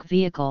electric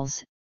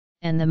vehicles,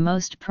 and the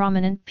most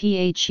prominent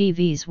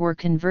PHEVs were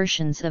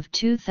conversions of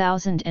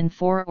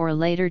 2004 or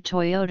later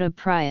Toyota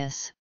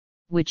Prius,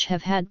 which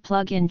have had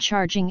plug-in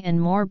charging and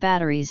more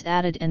batteries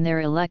added and their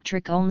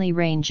electric-only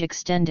range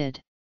extended.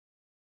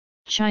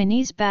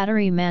 Chinese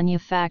battery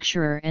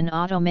manufacturer and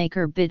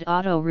automaker BID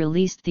Auto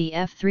released the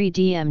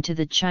F3DM to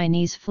the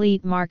Chinese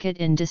fleet market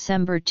in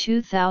December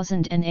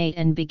 2008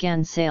 and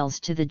began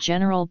sales to the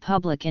general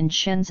public in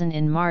Shenzhen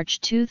in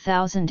March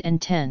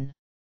 2010.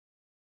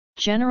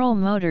 General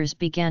Motors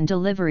began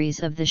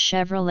deliveries of the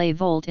Chevrolet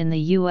Volt in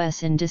the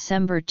US in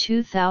December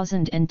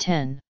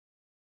 2010.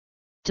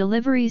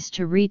 Deliveries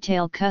to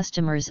retail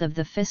customers of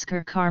the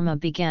Fisker Karma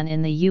began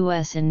in the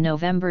US in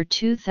November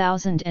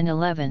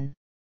 2011.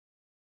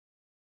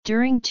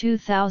 During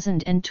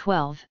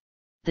 2012,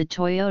 the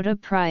Toyota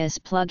Prius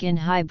plug-in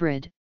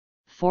hybrid,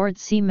 Ford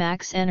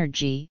C-Max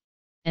Energy,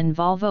 and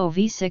Volvo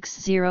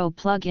V60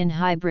 plug-in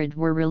hybrid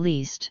were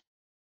released.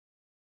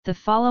 The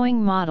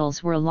following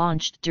models were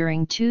launched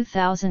during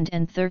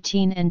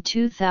 2013 and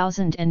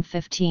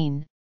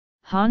 2015,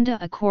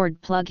 Honda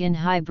Accord plug-in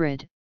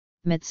hybrid,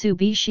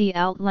 Mitsubishi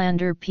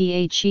Outlander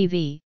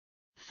PHEV,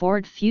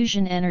 Ford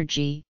Fusion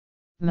Energy,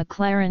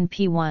 McLaren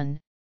P1,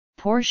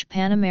 Porsche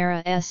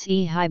Panamera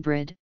SE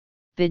hybrid,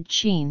 BID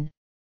Chine,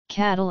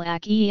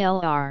 Cadillac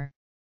ELR,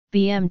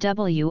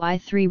 BMW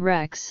i3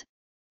 Rex,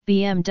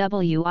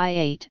 BMW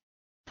i8,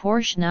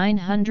 Porsche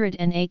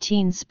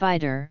 918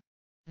 Spyder,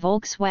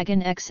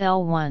 Volkswagen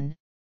XL1,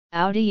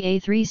 Audi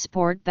A3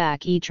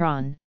 Sportback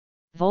e-tron,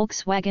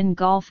 Volkswagen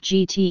Golf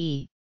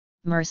GTE,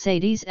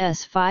 Mercedes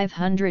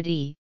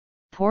S500e,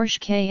 Porsche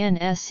Cayenne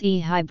SE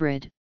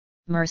Hybrid,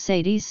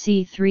 Mercedes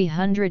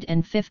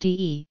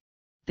C350e,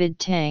 BID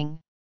Tang,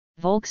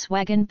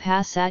 Volkswagen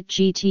Passat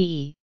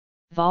GTE,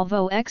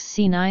 Volvo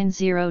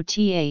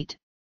XC90T8,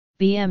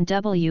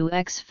 BMW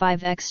X5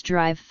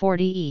 xDrive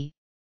 40e,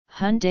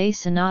 Hyundai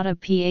Sonata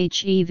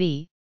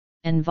PHEV,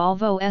 and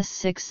Volvo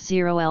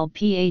S60L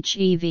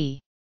PHEV.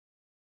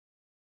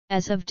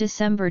 As of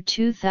December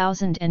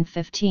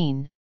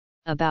 2015,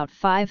 about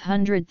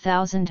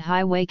 500,000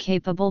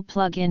 highway-capable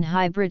plug-in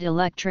hybrid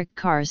electric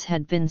cars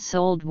had been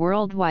sold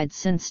worldwide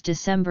since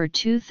December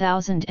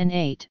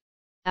 2008,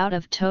 out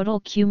of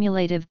total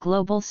cumulative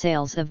global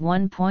sales of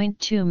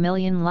 1.2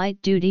 million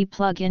light-duty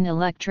plug-in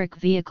electric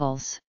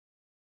vehicles.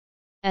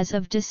 As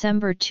of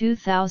December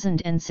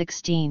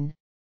 2016,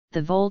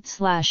 the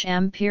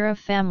Volt/Ampere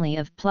family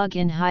of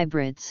plug-in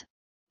hybrids,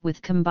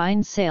 with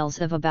combined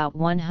sales of about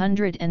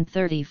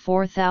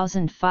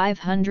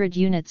 134,500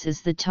 units,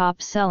 is the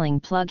top-selling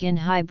plug-in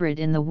hybrid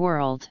in the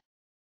world.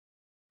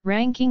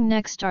 Ranking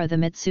next are the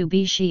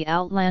Mitsubishi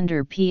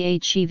Outlander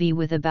PHEV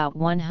with about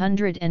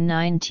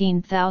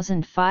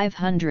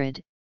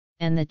 119,500,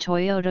 and the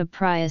Toyota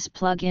Prius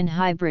plug-in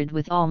hybrid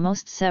with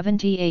almost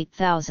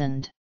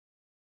 78,000.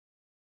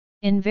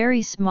 In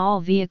very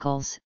small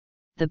vehicles,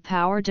 the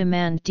power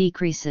demand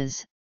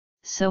decreases,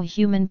 so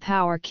human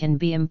power can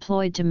be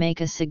employed to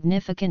make a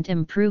significant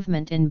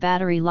improvement in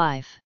battery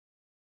life.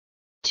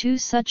 Two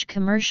such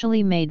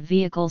commercially made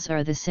vehicles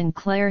are the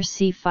Sinclair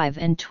C5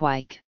 and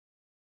Twike.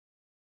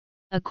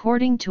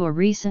 According to a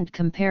recent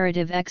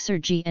comparative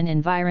exergy and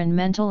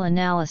environmental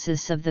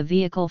analysis of the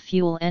vehicle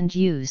fuel end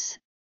use,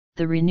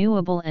 the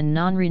renewable and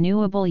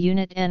non-renewable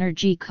unit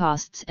energy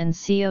costs and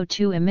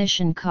CO2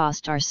 emission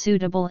cost are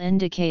suitable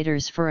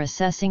indicators for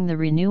assessing the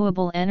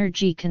renewable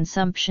energy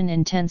consumption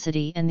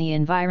intensity and the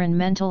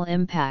environmental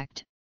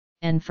impact,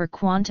 and for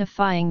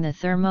quantifying the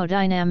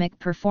thermodynamic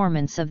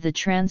performance of the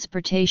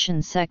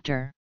transportation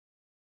sector.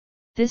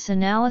 This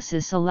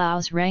analysis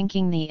allows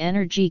ranking the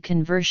energy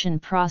conversion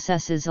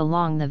processes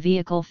along the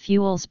vehicle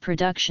fuels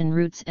production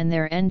routes and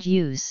their end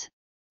use,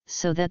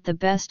 so that the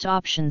best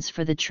options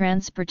for the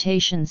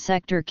transportation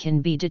sector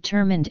can be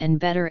determined and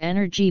better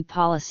energy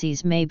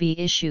policies may be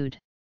issued.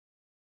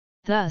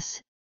 Thus,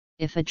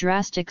 if a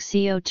drastic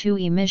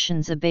CO2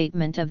 emissions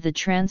abatement of the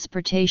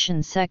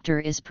transportation sector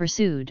is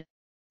pursued,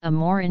 a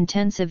more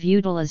intensive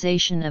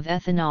utilization of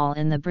ethanol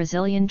in the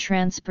Brazilian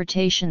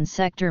transportation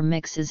sector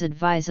mix is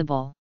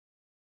advisable.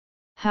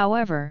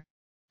 However,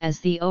 as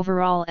the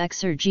overall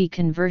exergy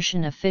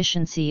conversion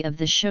efficiency of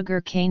the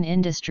sugarcane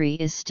industry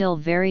is still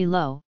very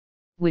low,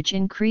 which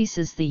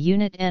increases the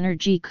unit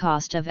energy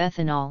cost of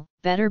ethanol,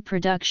 better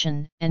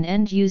production and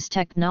end-use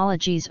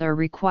technologies are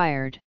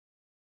required.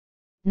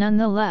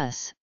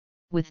 Nonetheless,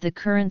 with the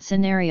current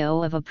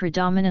scenario of a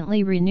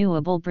predominantly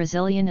renewable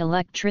Brazilian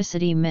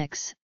electricity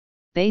mix,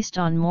 based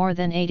on more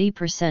than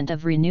 80%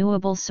 of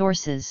renewable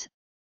sources,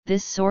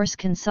 this source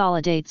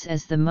consolidates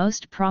as the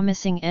most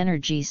promising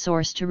energy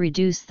source to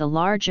reduce the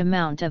large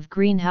amount of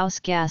greenhouse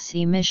gas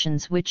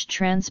emissions which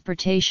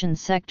transportation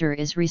sector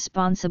is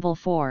responsible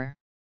for.